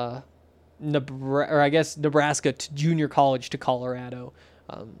Nebraska to junior college to Colorado.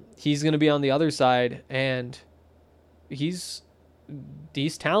 He's going to be on the other side, and he's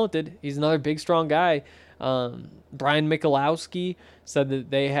talented. He's another big, strong guy. Brian Michalowski said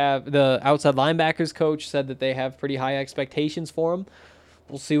that the outside linebackers coach said that they have pretty high expectations for him.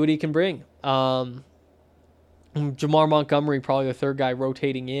 We'll see what he can bring. Jamar Montgomery, probably the third guy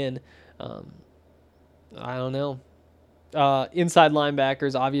rotating in. I don't know. Inside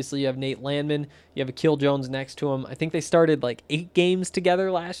linebackers, obviously you have Nate Landman. You have Akil Jones next to him. I think they started like 8 games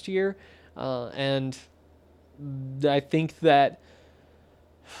together last year. And I think that,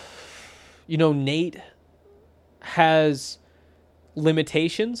 Nate has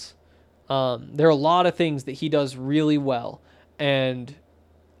limitations. There are a lot of things that he does really well. And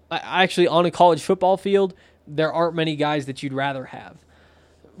actually on a college football field, there aren't many guys that you'd rather have.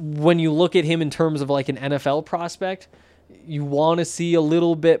 When you look at him in terms of like an NFL prospect, you want to see a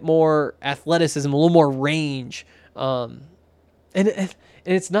little bit more athleticism, a little more range. And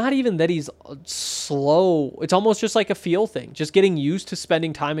it's not even that he's slow. It's almost just like a feel thing, just getting used to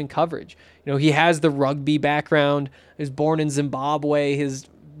spending time in coverage. He has the rugby background. He was born in Zimbabwe. His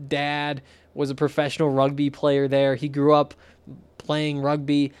dad was a professional rugby player there. He grew up playing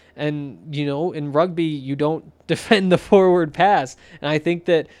rugby, and in rugby you don't defend the forward pass. And I think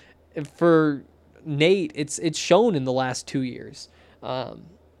that for Nate, it's shown in the last 2 years.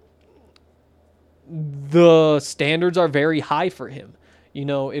 the standards are very high for him. You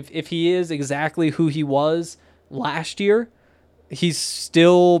know, if he is exactly who he was last year, he's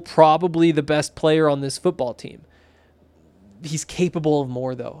still probably the best player on this football team. He's capable of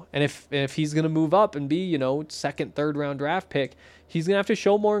more, though. And if he's going to move up and be, you know, second, third round draft pick, he's going to have to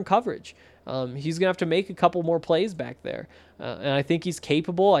show more in coverage. He's going to have to make a couple more plays back there. And I think he's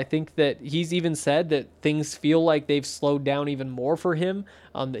capable. I think that he's even said that things feel like they've slowed down even more for him,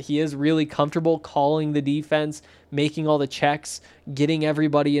 that he is really comfortable calling the defense, making all the checks, getting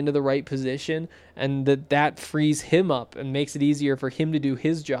everybody into the right position, and that frees him up and makes it easier for him to do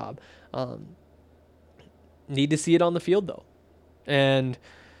his job. Need to see it on the field, though. And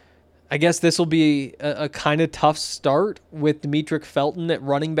I guess this will be a kind of tough start with Demetric Felton at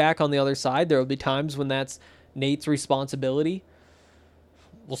running back on the other side. There will be times when that's Nate's responsibility.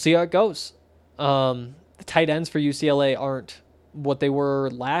 We'll see how it goes. The tight ends for UCLA aren't what they were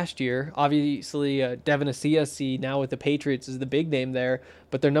last year. Obviously, Devin Asiasi now with the Patriots is the big name there,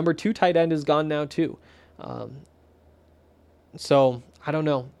 but their number 2 tight end is gone now too. So I don't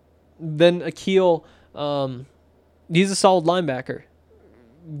know. Then Akil, he's a solid linebacker.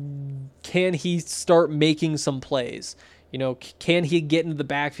 Can he start making some plays? You know, can he get into the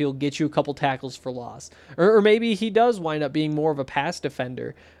backfield, get you a couple tackles for loss? Or maybe he does wind up being more of a pass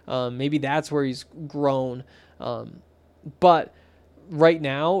defender. Maybe that's where he's grown. But right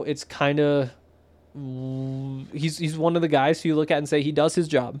now, it's kind of he's one of the guys who you look at and say he does his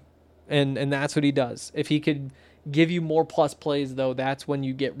job, and that's what he does. If he could give you more plus plays, though, that's when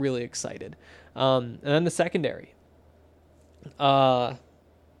you get really excited. And then the secondary.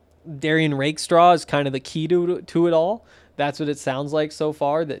 Darian Rakestraw is kind of the key to it all. That's what it sounds like so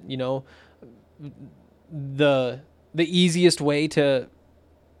far, that, you know, the easiest way to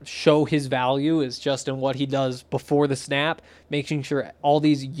show his value is just in what he does before the snap, making sure all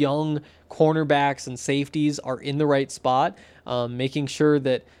these young cornerbacks and safeties are in the right spot, making sure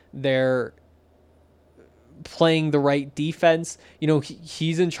that they're playing the right defense. You know,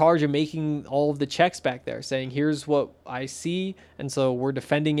 he's in charge of making all of the checks back there, saying, here's what I see, and so we're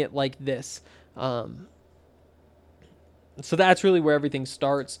defending it like this. So that's really where everything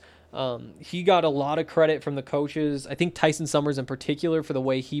starts. He got a lot of credit from the coaches. I think Tyson Summers in particular for the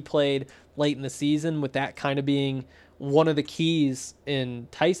way he played late in the season, with that kind of being one of the keys in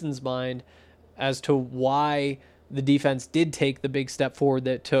Tyson's mind as to why the defense did take the big step forward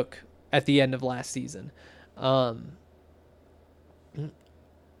that it took at the end of last season.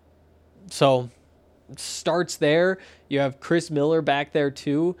 So starts there. You have Chris Miller back there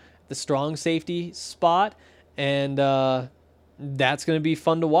too, the strong safety spot, and that's going to be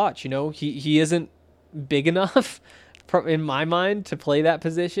fun to watch. You know, he isn't big enough in my mind to play that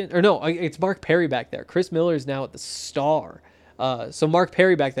position. Or no, it's Mark Perry back there. Chris Miller is now at the star. So Mark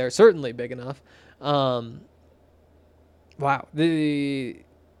Perry back there, certainly big enough. Wow. He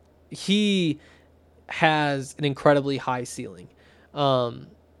has an incredibly high ceiling.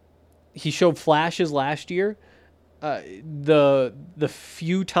 He showed flashes last year. The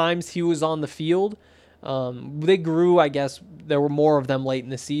few times he was on the field, they grew. I guess there were more of them late in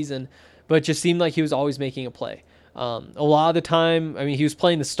the season, but it just seemed like he was always making a play. A lot of the time, I mean, he was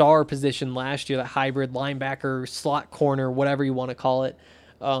playing the star position last year, that hybrid linebacker, slot corner, whatever you want to call it,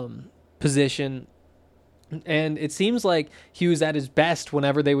 position. And it seems like he was at his best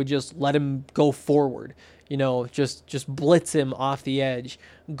whenever they would just let him go forward, you know, just blitz him off the edge,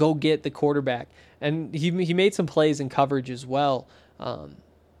 go get the quarterback. And he made some plays in coverage as well.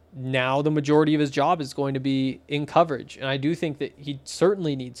 Now the majority of his job is going to be in coverage. And I do think that he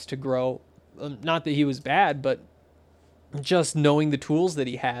certainly needs to grow. Not that he was bad, but just knowing the tools that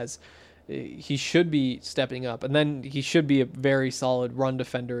he has, he should be stepping up. And then he should be a very solid run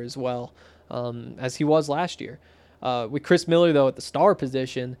defender as well, as he was last year. With Chris Miller, though, at the star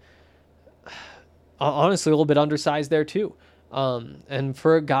position, honestly, a little bit undersized there too. And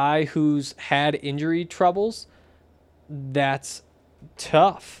for a guy who's had injury troubles, that's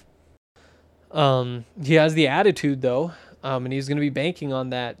tough. He has the attitude, though, and he's going to be banking on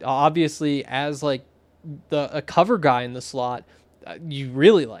that. Obviously, as like a cover guy in the slot, you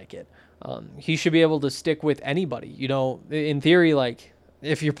really like it. He should be able to stick with anybody. You know, in theory, like,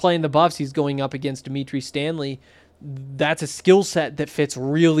 if you're playing the Buffs, he's going up against Dimitri Stanley. That's a skill set that fits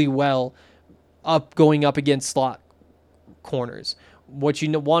really well going up against slot corners. What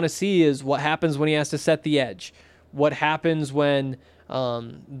you want to see is what happens when he has to set the edge. What happens when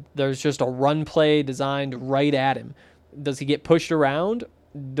there's just a run play designed right at him. Does he get pushed around?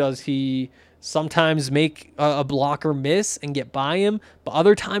 Does he sometimes make a blocker miss and get by him, but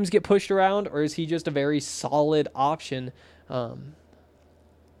other times get pushed around? Or is he just a very solid option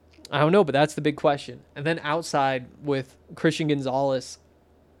I don't know, but that's the big question. And then outside with Christian Gonzalez,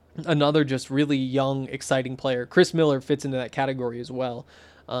 another just really young, exciting player. Chris Miller fits into that category as well.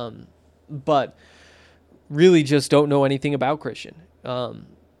 But really just don't know anything about Christian.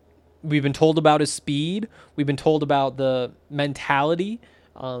 We've been told about his speed. We've been told about the mentality,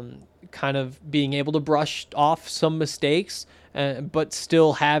 kind of being able to brush off some mistakes, but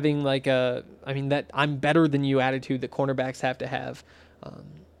still having like that I'm better than you attitude that cornerbacks have to have.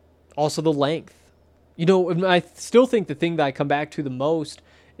 Also the length. I still think the thing that I come back to the most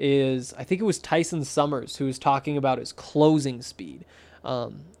is, I think it was Tyson Summers who was talking about his closing speed.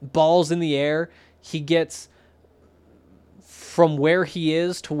 Balls in the air, he gets from where he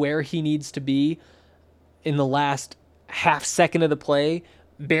is to where he needs to be in the last half second of the play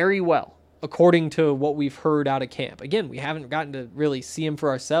very well, according to what we've heard out of camp. Again, we haven't gotten to really see him for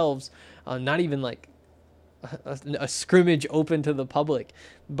ourselves, not even like a scrimmage open to the public,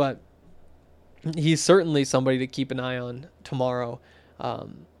 but he's certainly somebody to keep an eye on tomorrow.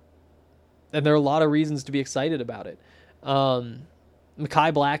 And there are a lot of reasons to be excited about it. Mekhi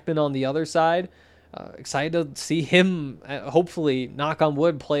Blackmon on the other side, excited to see him, hopefully, knock on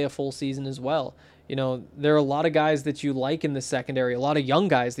wood, play a full season as well. There are a lot of guys that you like in the secondary, a lot of young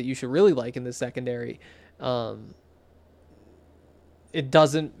guys that you should really like in the secondary. It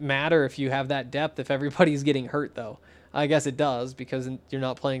doesn't matter if you have that depth if everybody's getting hurt, though. I guess it does, because you're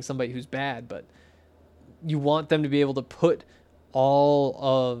not playing somebody who's bad, but you want them to be able to put all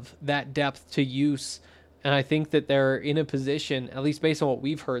of that depth to use. And I think that they're in a position, at least based on what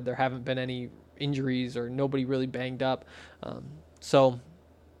we've heard, there haven't been any injuries or nobody really banged up. So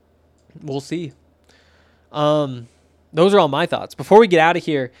we'll see. Those are all my thoughts. Before we get out of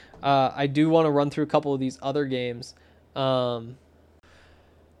here, I do want to run through a couple of these other games. That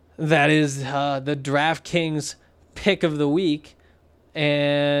is the DraftKings pick of the week.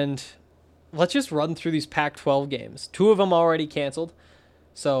 And let's just run through these Pac-12 games. 2 of them already canceled,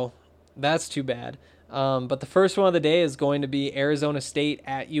 so that's too bad. But the first one of the day is going to be Arizona State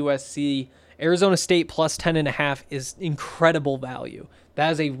at USC. Arizona State plus 10.5 is incredible value.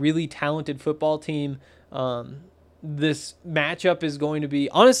 That is a really talented football team. This matchup is going to be,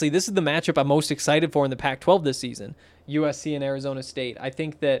 honestly, this is the matchup I'm most excited for in the Pac-12 this season, USC and Arizona State. I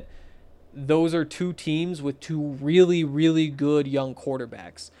think that those are 2 teams with 2 really, really good young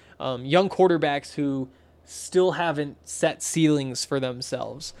quarterbacks. Young quarterbacks who still haven't set ceilings for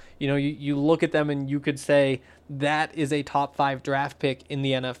themselves. You look at them and you could say that is a top 5 draft pick in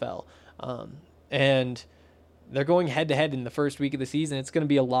the NFL. And they're going head-to-head in the first week of the season. It's going to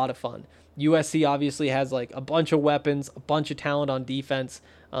be a lot of fun. USC obviously has like a bunch of weapons, a bunch of talent on defense,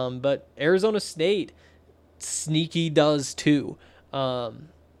 but Arizona State sneaky does too.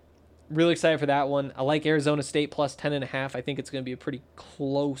 Really excited for that one. I like Arizona State plus 10.5. I think it's going to be a pretty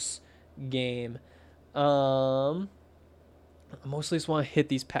close game. I mostly just want to hit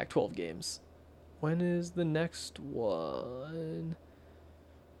these Pac-12 games. When is the next one?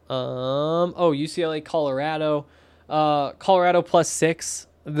 UCLA, Colorado. Colorado plus 6.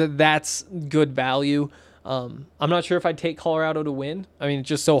 That's good value. I'm not sure if I'd take Colorado to win. I mean, it's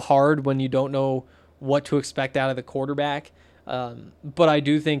just so hard when you don't know what to expect out of the quarterback. But I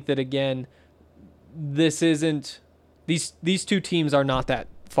do think that, again, this isn't... These 2 teams are not that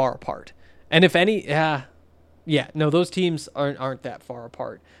far apart. And if any... those teams aren't that far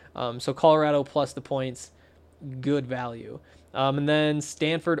apart. So Colorado plus the points, good value. And then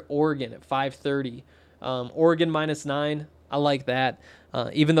Stanford, Oregon at 5:30. Oregon minus 9, I like that.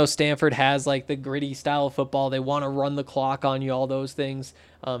 Even though Stanford has like the gritty style of football, they want to run the clock on you, all those things.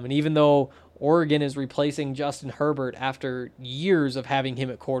 And even though Oregon is replacing Justin Herbert after years of having him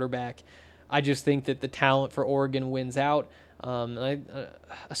at quarterback, I just think that the talent for Oregon wins out.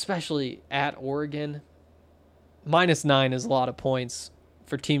 Especially at Oregon, minus 9 is a lot of points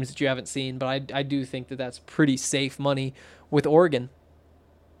for teams that you haven't seen, but I do think that that's pretty safe money with Oregon.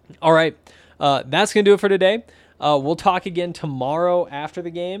 All right, that's going to do it for today. We'll talk again tomorrow after the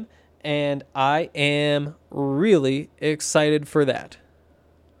game, and I am really excited for that.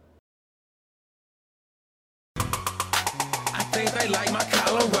 I think they like my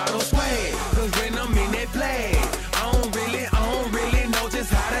Colorado swag, 'cause when I'm in that flag, I don't really know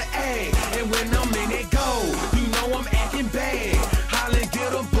just how to act. And when I'm in that goal, you know I'm acting bad. Holla,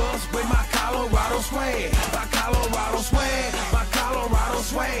 get a bus with my Colorado swag. My Colorado swag, my Colorado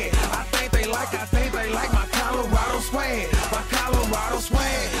swag. I think they like my Colorado swag. My Colorado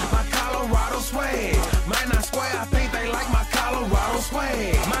swag, my Colorado swag. Might not swear, I think they like my Colorado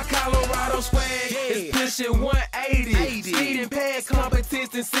swag. My Colorado swag is pushing 180. Speeding past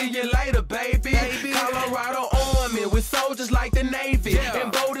competition, see you later, baby. Colorado Army with soldiers like the Navy.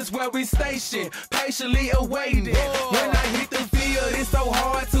 And bold is where we station, patiently awaiting. When I hit the field, it's so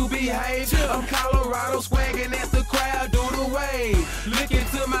hard to behave. I'm Colorado swagging as the crowd do the wave. Look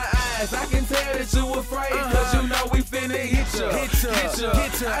into my eyes, I can tell that you afraid. Cause you know we finna hit ya.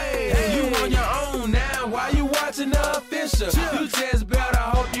 Hey, you on your own now, why you watching the official? You just better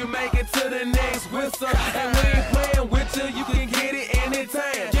hope you make it to the next whistle. And we ain't playing with you can get it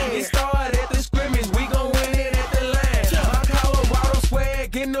anytime. It started at the scrimmage, we gon' win it at the line. My Colorado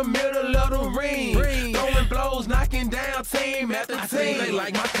swag in the middle of the ring. Throwing blows, knocking down team after team. I think they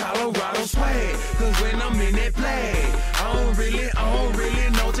like my Colorado swag, cause when I'm in that play, I don't really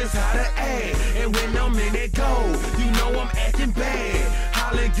know just how to act. And when I'm in that goal, you know I'm acting bad.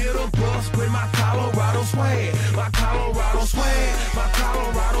 Holla, get a bus with my Colorado swag. My Colorado swag, my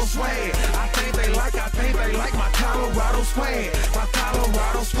Colorado swag. I think they like my Colorado swag. My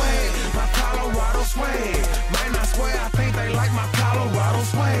Colorado swag, my Colorado swag. Man, I swear I think they like my Colorado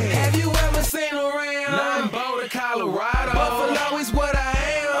swag. Have you ever seen around? Nah, I'm Boulder, Colorado. Buffalo is what I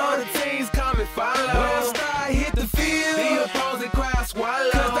am. All the teams come and follow. When I start hit the field, the opposing crowd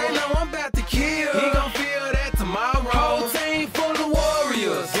swallow. Cause they know I'm about to kill. He gon' feel that tomorrow. Whole team full of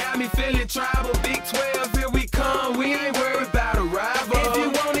warriors. Got me feeling tribal. Big 12, here we come. We ain't worried about a rival. If you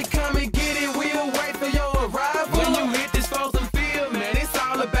want it, come and get it. We'll wait for your arrival. When you hit this frozen field, man, it's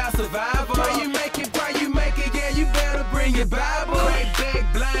all about survival. Pray you make it, yeah, you better bring your Bible. Crack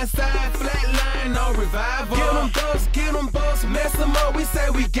back, blind side, flat line, no revival. Get them bucks, mess them up, we say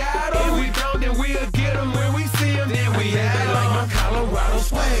we got them. If we don't, then we'll get them. When we see them, then we have them. Like my Colorado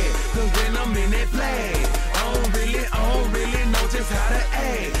swag, cause when I'm in that flag, I don't really know just how to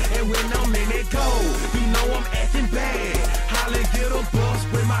act. And when I'm in that goal, you know I'm acting bad. Holla, get a bus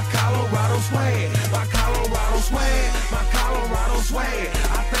with my Colorado swag. My Colorado swag, my Colorado swag.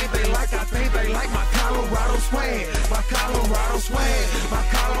 I think they like my Colorado swag. My Colorado swag, my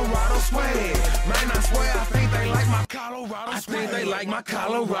Colorado swag. Man, I swear I think they like my Colorado swag. I think they like my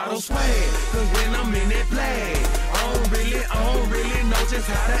Colorado swag. Cause when I'm in that flag, I don't really know just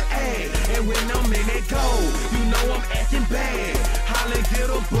how to act. And when I'm in that goal, you know I'm acting bad. Holla, get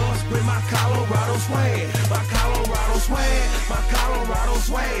a bus with my Colorado swag. My Colorado swag, my Colorado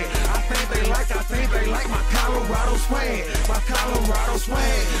swag. I think they like my Colorado swag. My Colorado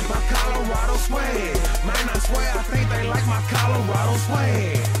swag, my Colorado swag. Man, I swear I think they like my Colorado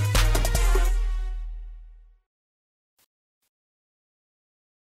swag.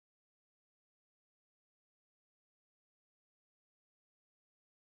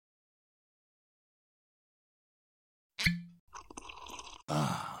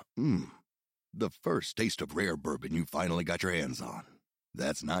 The first taste of rare bourbon you finally got your hands on.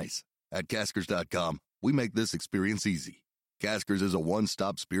 That's nice. At Caskers.com, we make this experience easy. Caskers is a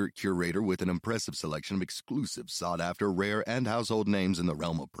one-stop spirit curator with an impressive selection of exclusive, sought-after, rare, and household names in the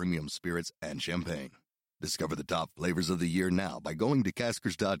realm of premium spirits and champagne. Discover the top flavors of the year now by going to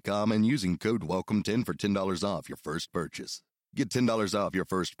Caskers.com and using code WELCOME10 for $10 off your first purchase. Get $10 off your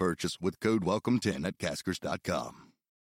first purchase with code WELCOME10 at Caskers.com.